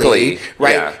quickly,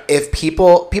 right? Yeah. If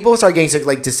people start getting sick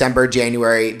like December,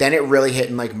 January, then it really hit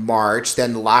in like March,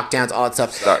 then lockdowns, all that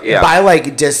stuff. By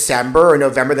like December or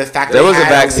November, the fact that there was a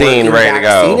vaccine ready to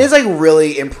go is like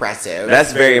really impressive.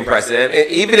 That's very impressive. And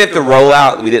even if the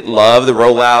rollout, we didn't love the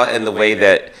rollout and the way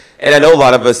that. And I know a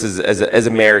lot of us as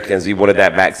Americans, we wanted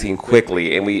that vaccine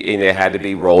quickly, and it had to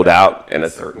be rolled out in a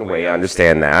certain way. I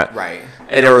understand that, right?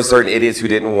 And there were certain idiots who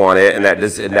didn't want it, and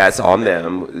that's on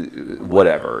them,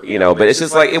 whatever, But it's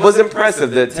just like it was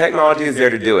impressive. The technology is there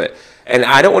to do it, and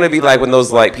I don't want to be like one of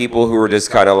those like people who are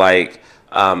just kind of like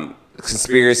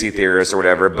conspiracy theorists or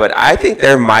whatever. But I think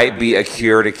there might be a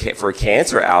cure for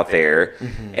cancer out there,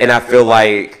 and I feel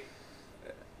like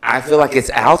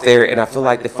it's out there, and I feel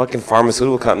like the fucking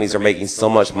pharmaceutical companies are making so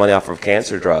much money off of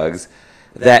cancer drugs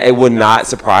that it would not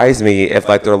surprise me if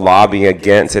like they're lobbying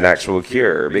against an actual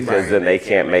cure because then they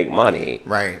can't make money.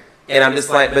 Right. And I'm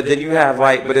just like, but then you have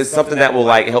like, but it's something that will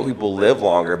like help people live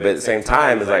longer. But at the same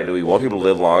time, it's like, do we want people to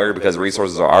live longer because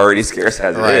resources are already scarce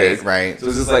as it is? Right. So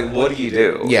it's just like, what do you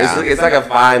do? Yeah. It's like a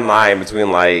fine line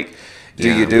between like,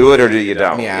 do you do it or do you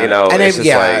don't? Yeah. And it's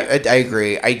just I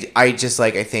agree. I just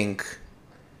like, I think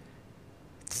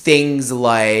things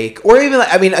like, or even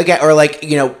like, I mean, again, or like,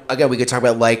 again, we could talk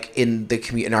about like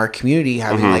in our community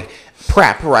having like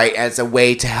PrEP, right, as a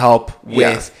way to help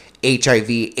with HIV,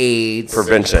 AIDS,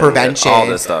 prevention, all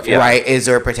this stuff, right? Is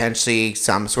there potentially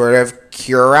some sort of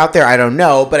cure out there? I don't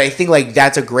know, but I think like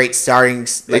that's a great starting,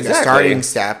 like a starting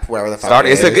step, whatever the fuck it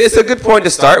is. It's a good point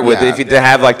to start with. If you to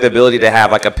have like the ability to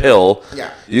have like a pill,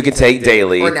 you can take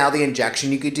daily, or now the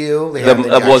injection you could do.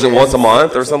 Was it once a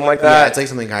month or something like that? Yeah, it's like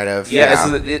something kind of.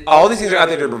 All these things are out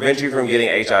there to prevent you from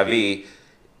getting HIV.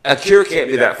 A cure can't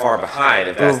be that far behind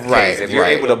if that's the case. If you're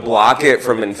able to block it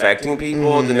from infecting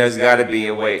people, then there's got to be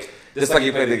a way. Just like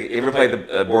you ever played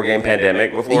the board game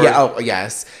Pandemic before? Yeah. Oh,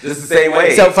 yes. This is the same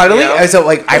way. So finally,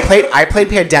 I played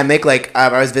Pandemic. Like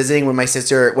I was visiting with my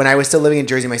sister when I was still living in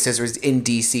Jersey. My sister was in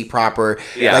DC proper.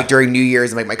 Yeah. Like during New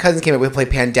Year's, and like my cousins came up. We played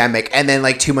Pandemic, and then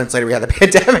like 2 months later, we had the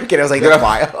pandemic, and I was like, that's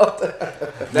wild.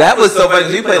 That was so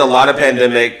funny. We played a lot of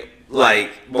Pandemic.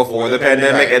 Like before the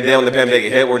pandemic, and then when the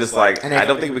pandemic hit, we're just like, I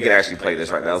don't think we can actually play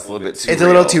this right now. It's a little bit too. It's real.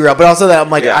 A little too real, but also that I'm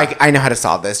like, I know how to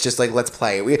solve this. Just like let's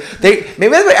play. Maybe that's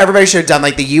what everybody should have done.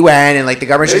 Like the UN and like the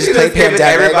government should just play Pandemic.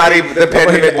 Everybody the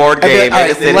pandemic board game.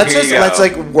 Let's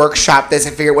like workshop this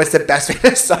and figure out what's the best way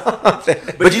to solve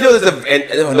it. But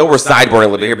I know we're sideboarding a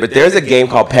little bit here, but there's a game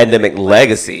called Pandemic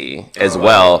Legacy as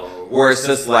well, where it's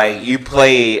just like you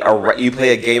play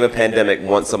a game of Pandemic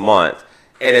once a month,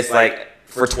 and it's like.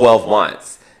 For 12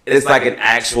 months. It's like an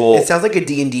actual. It sounds like a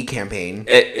D&D campaign.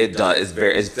 It does.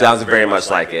 It sounds very much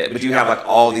like it. But you have like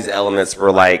all these elements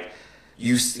where like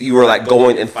you were like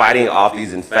going and fighting off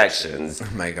these infections. Oh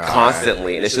my God.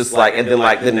 Constantly, and it's just like, and then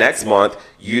like the next month,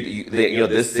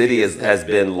 this city has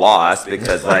been lost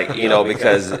because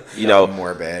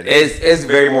morbid. It's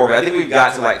very morbid. I think we've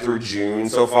got to like through June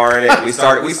so far in it. We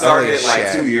started it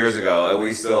like 2 years ago, and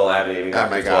we still haven't even got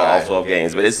through all 12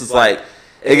 games. But it's just like.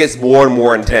 It gets more and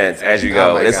more intense as you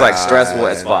go. It's like stressful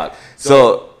as fuck.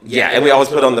 So yeah, and we always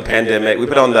put on the Pandemic. We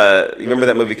put on you remember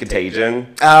that movie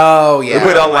Contagion? Oh yeah. We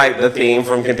put on like the theme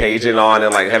from Contagion on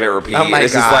and like have it repeat. Oh my God,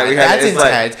 just like, that's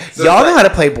intense. Like, y'all know how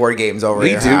to play board games over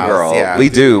here. We do, girl. Yeah. We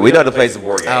do. We know how to play some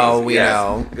board games. Oh, we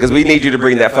know. Because we need you to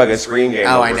bring that fucking Scream game.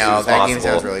 Oh, I know. That game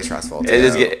sounds really stressful.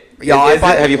 Too.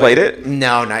 Have you played it?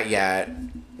 No, not yet.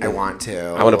 I want to.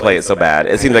 I want to play it so bad.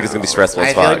 It seems like it's gonna be stressful as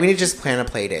fuck. I feel like we need to just plan a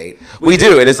play date. We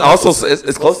do, and it's also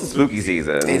it's close to spooky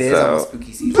season. It is almost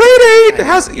spooky season. Play date.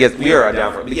 Yes, we are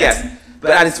down for it. Yes,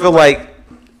 but I just feel like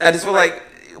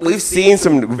we've seen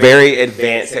some very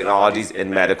advanced technologies in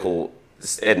medicine,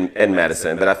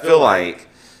 but I feel like.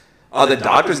 Are the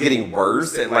doctors getting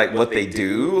worse at like what they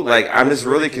do? Like I'm just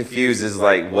really confused. Is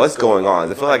like what's going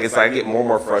on? I feel like I get more and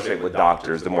more frustrated with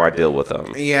doctors the more I deal with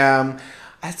them. Yeah.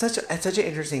 That's such an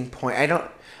interesting point.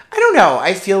 I don't know.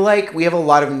 I feel like we have a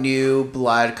lot of new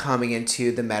blood coming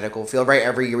into the medical field, right?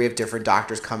 Every year we have different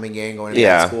doctors coming in, going to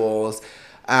med schools.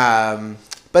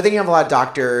 But then you have a lot of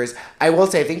doctors. I will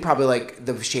say, I think probably like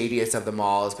the shadiest of them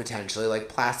all is potentially like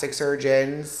plastic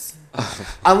surgeons.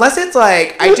 Unless it's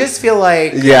like, I just feel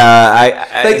like... Yeah,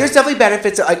 like, there's definitely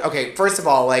benefits. Like, okay, first of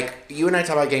all, like, you and I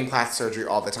talk about getting plastic surgery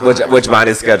all the time. Which mine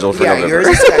is scheduled for November. Yours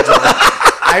is scheduled.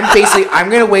 I'm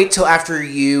going to wait till after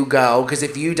you go, because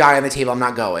if you die on the table, I'm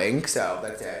not going. So,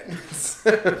 that's it.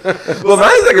 Well,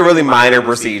 mine's like a really minor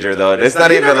procedure, though. It's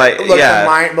not even like, look,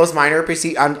 the most minor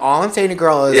procedure, all I'm saying to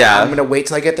girl is, I'm going to wait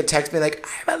till I get the text, be like,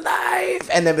 I'm alive.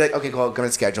 And then be like, okay, cool, I'm going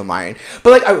to schedule mine.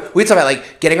 But, like, we talk about,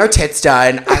 like, getting our tits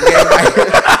done.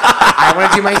 I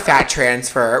want to do my fat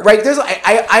transfer. Right? There's,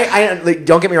 like,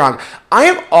 don't get me wrong. I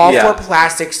am all for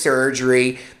plastic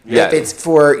surgery if it's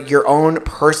for your own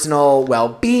personal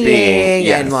well-being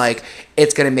and, like,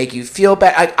 it's going to make you feel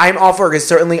better. I'm all for it because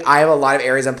certainly I have a lot of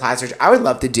areas on plastic surgery I would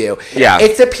love to do. Yeah.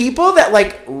 It's the people that,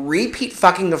 like, repeat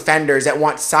fucking offenders that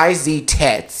want size Z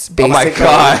tits, basically. Oh, my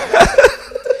God.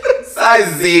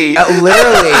 Size Z.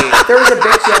 Literally. There was a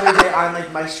bitch the other day on,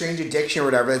 like, My Strange Addiction or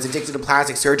whatever that's addicted to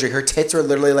plastic surgery. Her tits were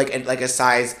literally, like a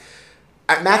size...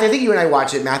 Matthew, I think you and I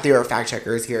watched it. Matthew, our fact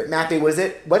checker, is here. Matthew,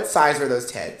 what size were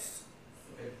those tits?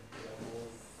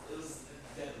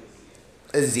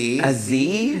 A Z? A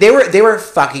Z? They were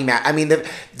fucking mad. I mean,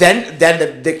 then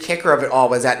the kicker of it all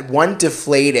was that one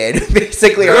deflated,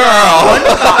 basically. Girl!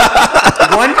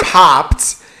 One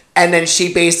popped, and then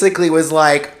she basically was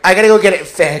like, I gotta go get it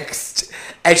fixed.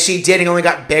 And she did, and only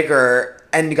got bigger,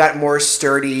 and got more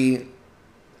sturdy.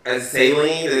 As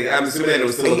saline? I'm assuming that it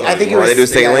was silicone. I think it was, they do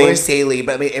saline? It was saline,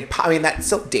 but I mean, that's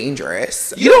still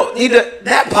dangerous. You don't need to...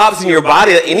 That pops in your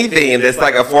body. Anything that's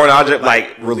like a foreign object,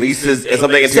 like, releases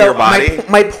something into your body.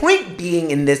 My point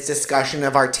being in this discussion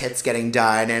of our tits getting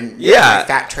done and my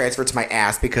fat transfer to my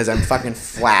ass because I'm fucking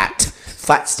flat.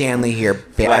 Flat Stanley here,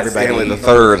 Flat everybody. Stanley the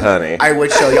third, honey. I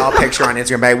would show y'all a picture on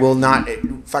Instagram, but I will not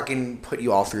fucking put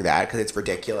you all through that because it's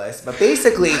ridiculous. But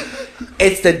basically,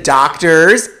 it's the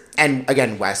doctors... And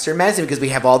again, Western medicine, because we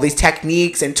have all these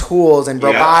techniques and tools and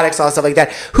robotics, all stuff like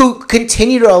that, who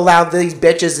continue to allow these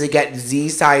bitches to get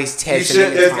Z-sized tits.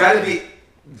 There's got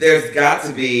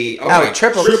to be.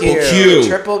 Triple Q.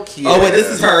 Triple Q. Oh, wait, this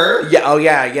is her? Yeah. Oh,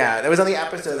 yeah. That was on the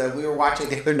episode that we were watching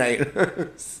the other night.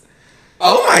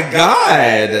 Oh, my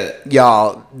God.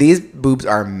 Y'all, these boobs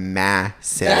are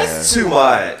massive. That's too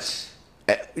much.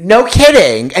 No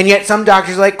kidding. And yet some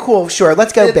doctors are like, cool, sure,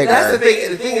 let's go bigger. That's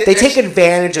the thing. They take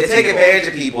advantage of people. They take advantage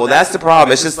of people. That's the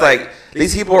problem. It's just like,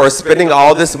 these people are spending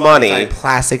all this money. Like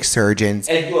plastic surgeons.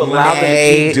 And you allow them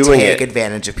to keep doing it. Take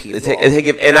advantage of people.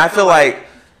 And I feel like,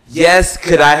 yes,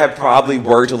 could I have probably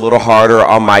worked a little harder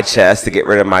on my chest to get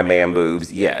rid of my man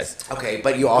boobs? Yes. Okay,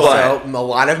 but you also, a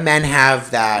lot of men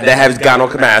have that. That have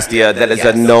gynecomastia. That is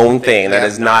a known thing. That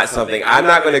is not something. I'm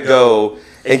not going to go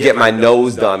and get my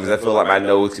nose done because I feel like my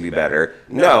nose could be better.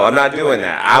 No, I'm not doing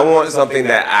that. I want something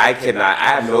that I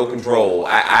have no control.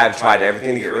 I've tried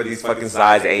everything to get rid of these fucking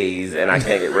size A's and I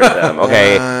can't get rid of them,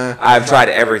 okay? I've tried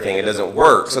everything. It doesn't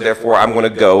work. So therefore, I'm going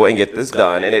to go and get this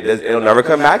done and it'll never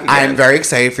come back again. I'm very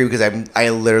excited for you because I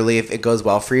literally, if it goes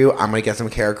well for you, I'm going to get some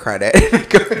care credit.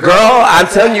 Girl, I'm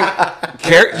telling you,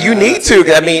 you need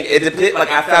to. I mean, it depends. Like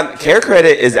I found care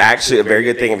credit is actually a very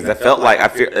good thing because I felt like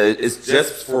it's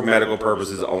just for medical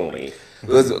purposes only.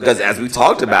 Because as we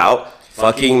talked about,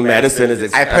 fucking medicine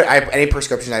is... any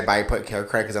prescription I buy, I put care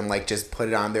credit because I'm like, just put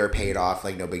it on there, pay it off,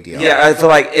 like no big deal. Yeah, I feel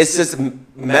like it's just...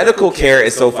 Medical care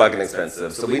is so fucking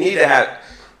expensive. So we need to have...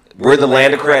 We're the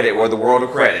land of credit. We're the world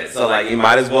of credit. So like, you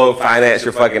might as well finance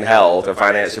your fucking health or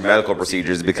finance your medical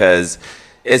procedures because...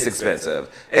 It's expensive.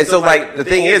 And so, like, the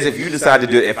thing is, if you decide to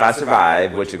do it, if I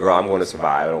survive, which, girl, I'm going to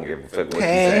survive. I don't give a fuck what you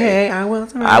say. Hey, I will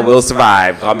survive. I will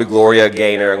survive. Call me Gloria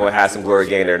Gaynor. I'm going to have some Gloria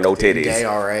Gaynor. No titties. Gay,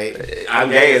 all right.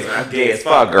 I'm gay as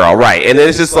fuck, girl. Right. And then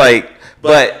it's just like,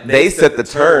 but they set the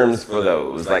terms for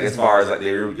those. Like, as far as, like,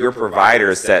 your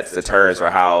provider sets the terms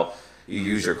for how you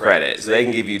use your credit. So they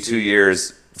can give you 2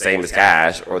 years same as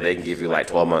cash, or they can give you like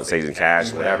 12 months savings in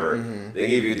cash, whatever. They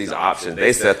give you these options.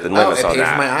 They set the limits on that. I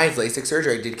paid for my eyes, LASIK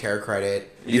surgery. I did care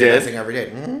credit. You did? Best thing I ever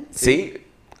did. See,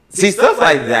 stuff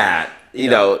like that. You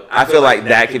know, I feel like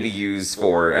that could be used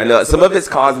for. I know some of it's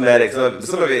cosmetic. Some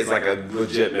of it is like a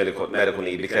legit medical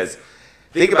need because.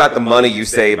 Think about the money you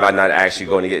save by not actually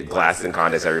going to get glasses and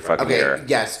contacts every fucking year. Okay,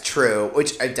 yes, true.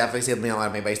 Which I definitely saved me a lot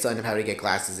of money, but I still end up having to get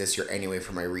glasses this year anyway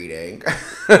for my reading.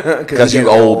 Because you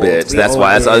old bitch. That's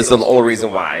why. That's the only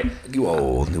reason why. You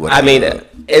old. I mean,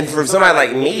 and for somebody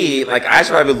like me, like I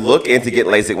should probably look into getting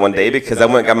LASIK one day because I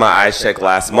went and got my eyes checked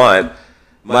last month.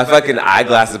 My fucking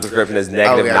eyeglasses prescription is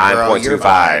negative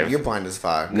 9.25. You're blind as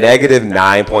fuck. Negative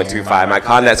 9.25. My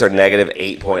contacts are negative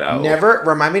 8.0. Never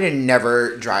remind me to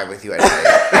never drive with you at night.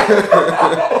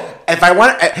 If I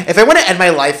want to end my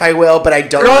life, I will. But I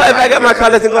don't. Girl, if I got my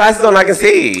contacts and glasses on, I can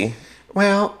see.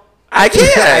 Well, I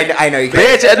can't. I know you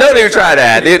can't. Bitch, don't even try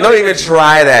that. Don't even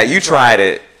try that. You tried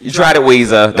it. You tried it,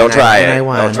 Weezer. Don't try it.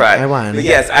 Don't try it. I won. But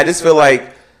yes, I just feel like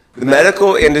the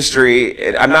medical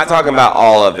industry, I'm not talking about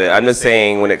all of it. I'm just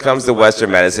saying when it comes to Western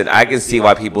medicine, I can see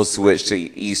why people switch to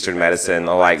Eastern medicine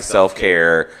or like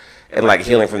self-care and like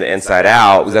healing from the inside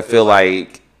out, because I feel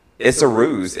like it's a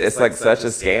ruse. It's like such a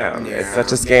scam. Yeah. It's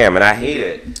such a scam, and I hate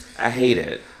it. I hate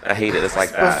it. It's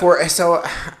like that. So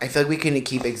I feel like we can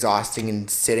keep exhausting and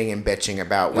sitting and bitching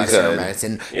about Western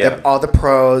medicine. Yeah. All the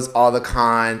pros, all the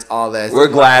cons, all this. We're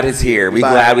glad it's here. We're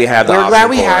glad we have the option. We're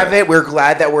glad we have it. We're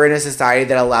glad that we're in a society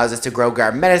that allows us to grow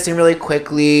our medicine really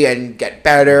quickly and get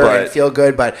better and feel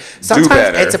good. But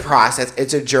sometimes it's a process.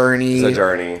 It's a journey. It's a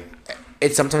journey.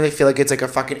 It's sometimes I feel like it's like a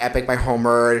fucking epic by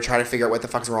Homer to try to figure out what the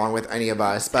fuck's wrong with any of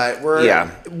us. But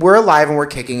we're alive and we're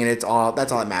kicking, and that's all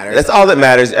that matters. That's all that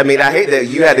matters. I mean, I hate that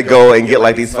you had to go and get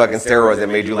like these fucking steroids that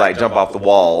made you like jump off the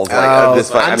walls.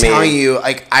 I'm telling you,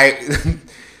 like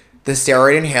the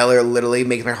steroid inhaler literally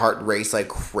makes my heart race like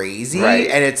crazy, right.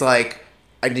 And it's like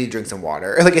I need to drink some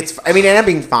water. Like and I'm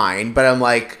being fine, but I'm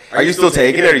like, are you still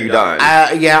taking it or are you done?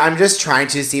 Yeah, I'm just trying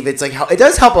to see if it's like it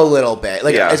does help a little bit,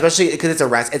 like especially because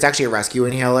it's actually a rescue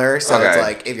inhaler, so it's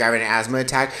like if you're having an asthma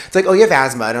attack, it's like, oh, you have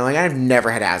asthma, and I'm like, I've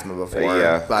never had asthma before.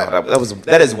 Yeah, but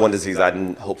that is one disease I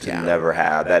hope to never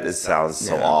have. That sounds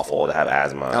so awful to have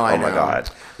asthma. Oh my god.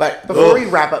 But before we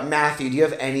wrap up, Matthew, do you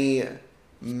have any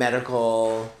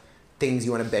medical things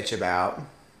you want to bitch about?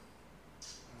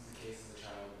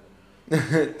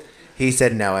 He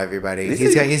said no, everybody.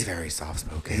 He's very soft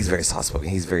spoken. He's very soft spoken.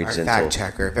 He's very gentle. Fact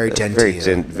checker. Very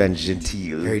genteel. Very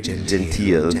genteel. Very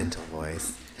genteel. Gentle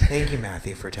voice. Thank you,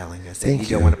 Matthew, for telling us that you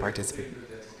don't want to participate.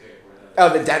 Oh,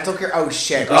 the dental care? Oh,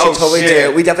 shit. We should totally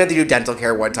do. We definitely have to do dental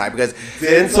care one time because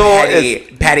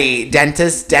petty.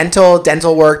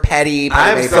 Dental work, petty.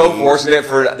 I'm so fortunate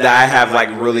that I have like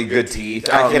really good teeth.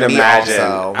 I can imagine.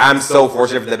 Also. I'm so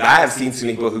fortunate that I have seen so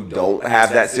many people who don't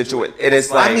have that situation. And it's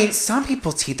like, I mean, some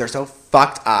people's teeth are so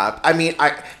fucked up. I mean,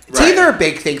 teeth are a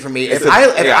big thing for me.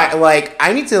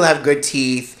 I need to have good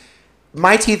teeth.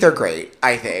 My teeth are great,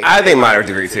 I think. I think mine are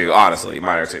great too, honestly.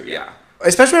 Mine are too, yeah.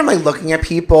 Especially when I'm like looking at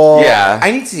people. Yeah. I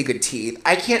need to see good teeth.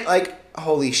 I can't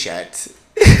holy shit.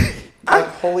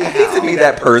 Holy hell. I hate to be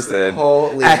that person.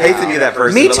 I hate to be that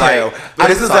person. Me too. But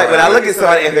this is like when I look at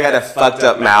somebody and they got a fucked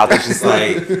up mouth, it's just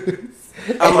like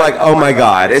I'm like, oh my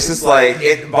god. It's just like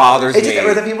it bothers me.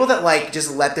 Or the people that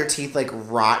just let their teeth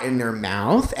rot in their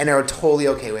mouth and are totally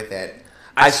okay with it.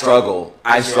 I struggle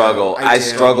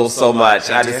so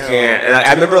much. I just can't. And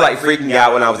I remember freaking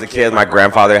out when I was a kid. My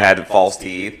grandfather had false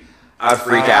teeth. I'd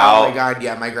freak out. Oh my god,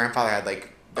 yeah. My grandfather had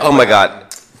oh my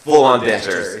god, full on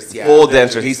dentures. Yeah. Full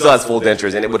dentures. He still has full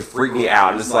dentures, and it would freak me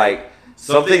out. And just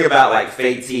something about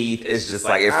fake teeth is just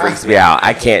it freaks me out.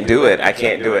 I can't do it.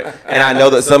 And I know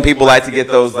that some people like to get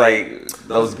those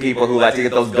people who like to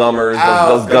get those gummers,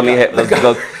 those gummy those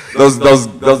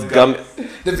gum.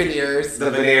 The veneers.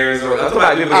 Or that's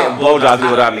about people getting blowjobs. People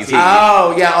without any teeth.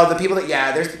 Oh yeah. Oh, the people that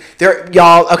they're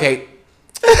y'all. Okay.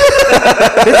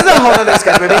 This is a whole other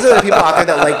discussion, but basically the people out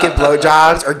there that get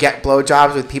blowjobs or get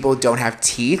blowjobs with people who don't have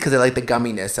teeth because they like the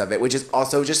gumminess of it, which is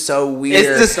also just so weird.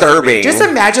 It's disturbing. Just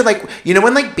imagine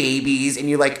when babies and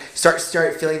you start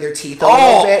feeling their teeth a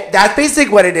little bit. That's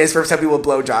basically what it is for some people with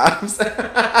blowjobs.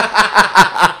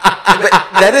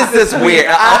 That is just weird.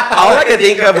 All I can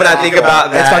think of when I think about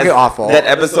that, that's fucking awful. That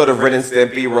episode of Ren and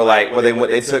Stimpy where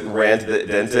they took Ren to the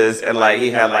dentist and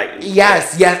he had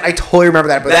yes, I totally remember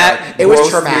that. But it was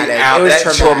traumatic.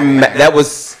 That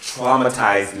was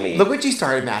traumatized me. Look what you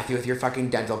started, Matthew, with your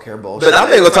fucking dental care bullshit. But I'm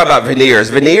gonna go talk about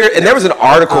veneers. And there was an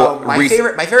article. My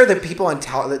favorite are the people on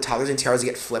the toddlers and tiaras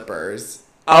get flippers.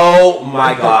 Oh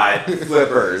my god,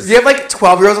 flippers. You have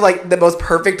 12-year-olds with the most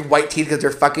perfect white teeth because they're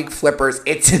fucking flippers.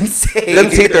 It's insane. Them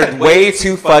teeth are way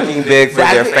too fucking big for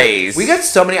their face. We got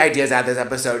so many ideas out of this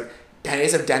episode.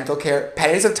 Pennies of dental care,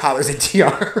 pennies of toddlers and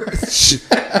tiaras.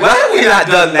 Why have we not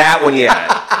done that one yet?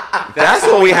 That's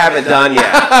what we haven't done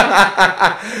yet.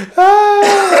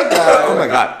 Oh my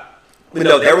god. But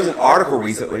no, there was an article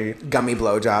recently. Gummy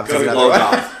blowjobs.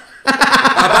 About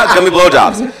gummy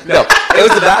blowjobs. No, it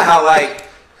was about how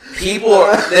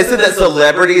They said that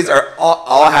celebrities are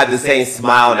all have the same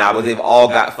smile now, but they've all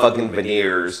got fucking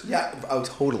veneers. Yeah, oh,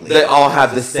 totally. They all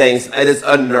have the same. It is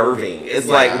unnerving. It's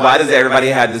like, why does everybody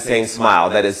have the same smile?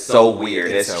 That is so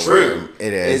weird. It's so true. Weird.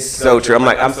 It is. It's so true.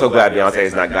 I'm so glad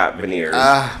Beyonce's not got veneers.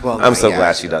 I'm so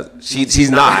glad she doesn't. She's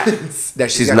not. No,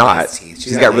 she's not. Nice teeth.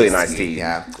 She's got really nice teeth.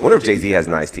 Yeah. I wonder if Jay-Z has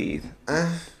nice teeth.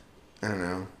 I don't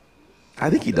know. I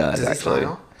think he does actually. He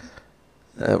smile?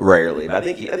 Rarely, but I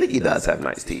think he does have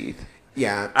nice teeth.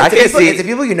 Yeah, I can see. It's the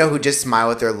people you know who just smile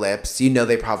with their lips. You know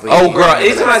they probably. Oh, girl!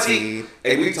 Anytime I see,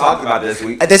 and we talked about this.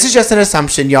 This is just an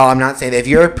assumption, y'all. I'm not saying that if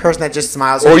you're a person that just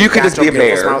smiles, or you could just be a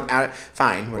bear.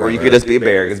 Fine. Whatever. Or you could just be a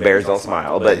bear because bears don't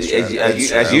smile. But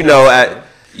as you know,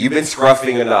 you've been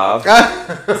scruffing enough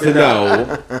to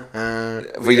know.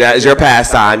 It's your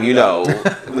pastime. You know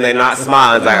when they're not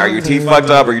smiling. It's like, are your teeth fucked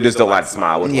up, or you just don't like to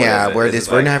smile? We're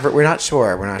not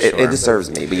sure. We're not sure. It disturbs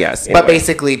me, but yes. Anyway. But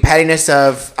basically, pettiness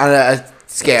of on a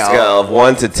scale of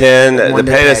 1 to 10. The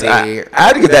pettiness. I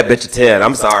had to give that bitch a 10.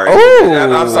 I'm sorry. Oh,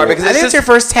 I'm sorry because I think it's your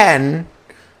first 10.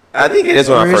 I think it is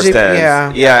one of my first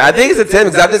 10s. Yeah, I think it's a 10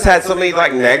 because I've just had so many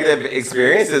like negative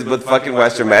experiences with fucking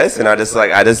Western medicine. I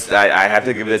have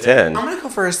to give it a 10. I'm gonna go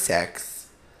for a 6.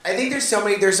 I think there's so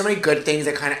many good things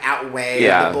that kind of outweigh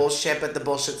the bullshit, but the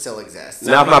bullshit still exists.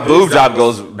 Now, if my boob job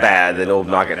goes bad, then it'll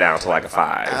knock it down to like a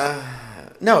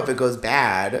 5. No, if it goes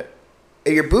bad,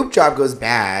 if your boob job goes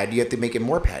bad, you have to make it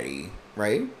more petty,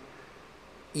 right?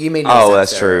 You made no sense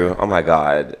that's true. Oh my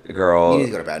god, girl. You need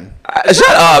to go to bed. Shut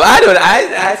up.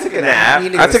 I took a nap.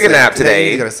 I took a nap today. You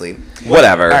need to go to sleep.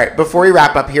 Whatever. All right. Before we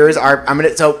wrap up,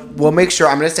 we'll make sure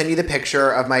I'm gonna send you the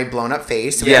picture of my blown up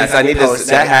face. So yes, I need to.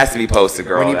 That has to be posted,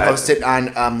 girl. When you post it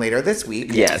on later this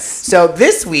week. Yes. So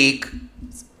this week,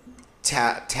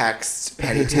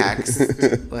 petty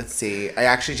text. Let's see. I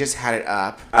actually just had it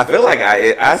up. I feel like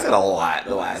I said a lot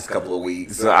the last couple of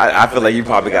weeks. So I feel like you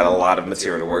probably got a lot of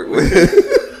material to work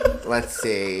with. Let's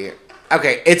see.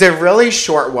 Okay, it's a really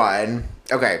short one.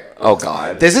 Okay. Oh,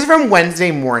 God. This is from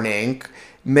Wednesday morning.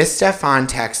 Miss Stefan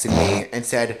texted me and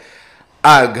said,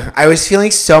 "Ugh, I was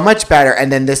feeling so much better, and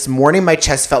then this morning my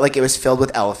chest felt like it was filled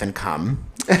with elephant cum."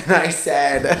 And I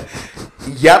said,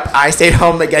 "Yep, I stayed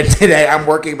home again today. I'm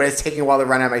working, but it's taking a while to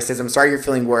run out of my system. Sorry you're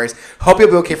feeling worse. Hope you'll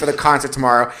be okay for the concert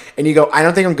tomorrow." And you go, "I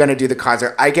don't think I'm going to do the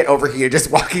concert. I get overheated just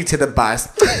walking to the bus."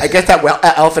 I guess that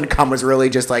elephant cum was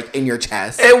really just like in your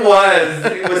chest. It was.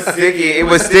 It was sticky. It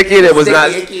was sticky and it was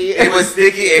not. Icky. It was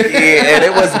sticky, icky, and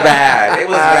it was bad. It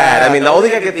was bad. I mean, the only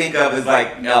thing I can think of is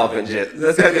like elephant jizz.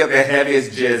 That's going to be like the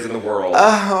heaviest jizz in the world.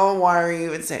 Oh, why are you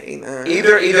even saying that?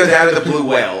 Either that or the blue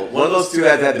whale. One of those two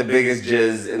has had the biggest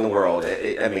jizz in the world.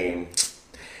 I mean,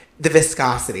 the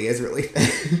viscosity is really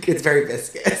thick. It's very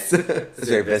viscous. It's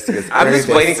very viscous. I'm just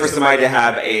waiting for somebody to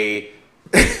have a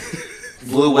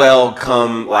blue whale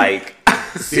cum like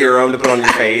serum to put on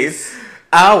your face.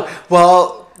 Oh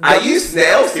well, I use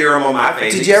snail serum on my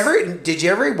face. Did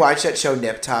you ever watch that show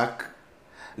Nip Tuck?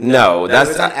 No,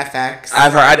 that's on FX.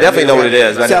 I've heard. I definitely know what it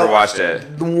is, but I never watched it.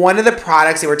 One of the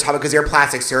products they were talking because they're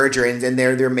plastic surgeons and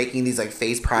they're making these like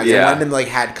face products. Yeah. And one of them like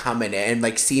had cum in it and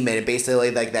like semen and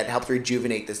basically like that helped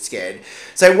rejuvenate the skin.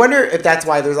 So I wonder if that's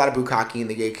why there's a lot of bukkake in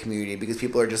the gay community because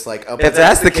people are just like, oh, if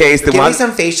that's the case, then give me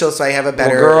some facials so I have a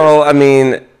better. Well, girl, I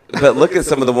mean. But look at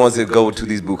some of the ones that go to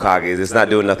these bukkages. It's not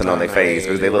doing nothing on their face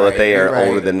because they look like they are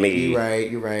older than me.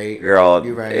 You're right. Girl,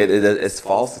 you're right. It's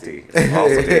falsity. It's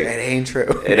falsity. It ain't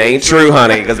true. It ain't true,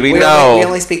 honey, because we know. We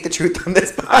only speak the truth on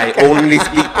this podcast. I only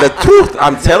speak the truth.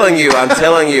 I'm telling you,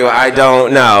 I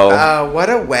don't know. What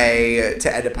a way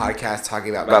to end a podcast talking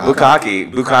about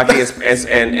bukkake. Bukkake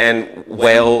and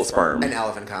whale sperm. And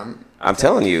elephant cum. I'm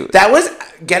telling you. That was,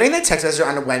 getting that text message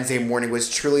on a Wednesday morning was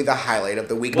truly the highlight of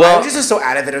the week. Well, I was just so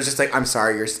out of it. I was just like, I'm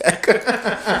sorry you're sick.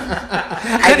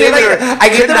 I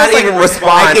did not even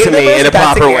respond to me in a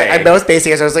proper way. And most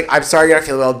basic answer, I was like, I'm sorry you're not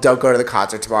feeling well. Don't go to the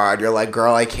concert tomorrow. And you're like,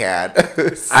 girl, I can't.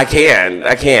 I can't.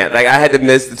 Like, I had to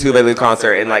miss the Tube Bailey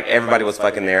concert and like everybody was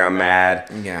fucking there. I'm mad.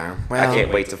 Yeah. Well, I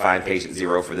can't wait to find patient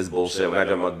zero for this bullshit. When I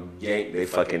do my yank, they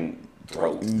fucking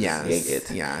throat. Yes. Yank it.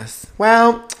 Yes.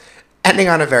 Well, ending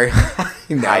on a very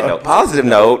high note. Positive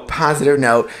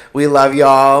note. We love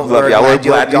y'all. We're glad to be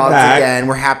back. Again.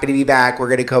 We're happy to be back. We're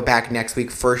going to go back next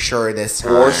week for sure this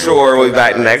time. For sure. We'll be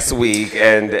back next week.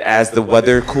 And as the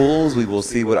weather cools, we will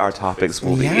see what our topics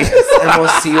will be. Yes. And we'll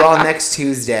see you all next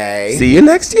Tuesday. See you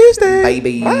next Tuesday.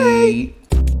 Bye.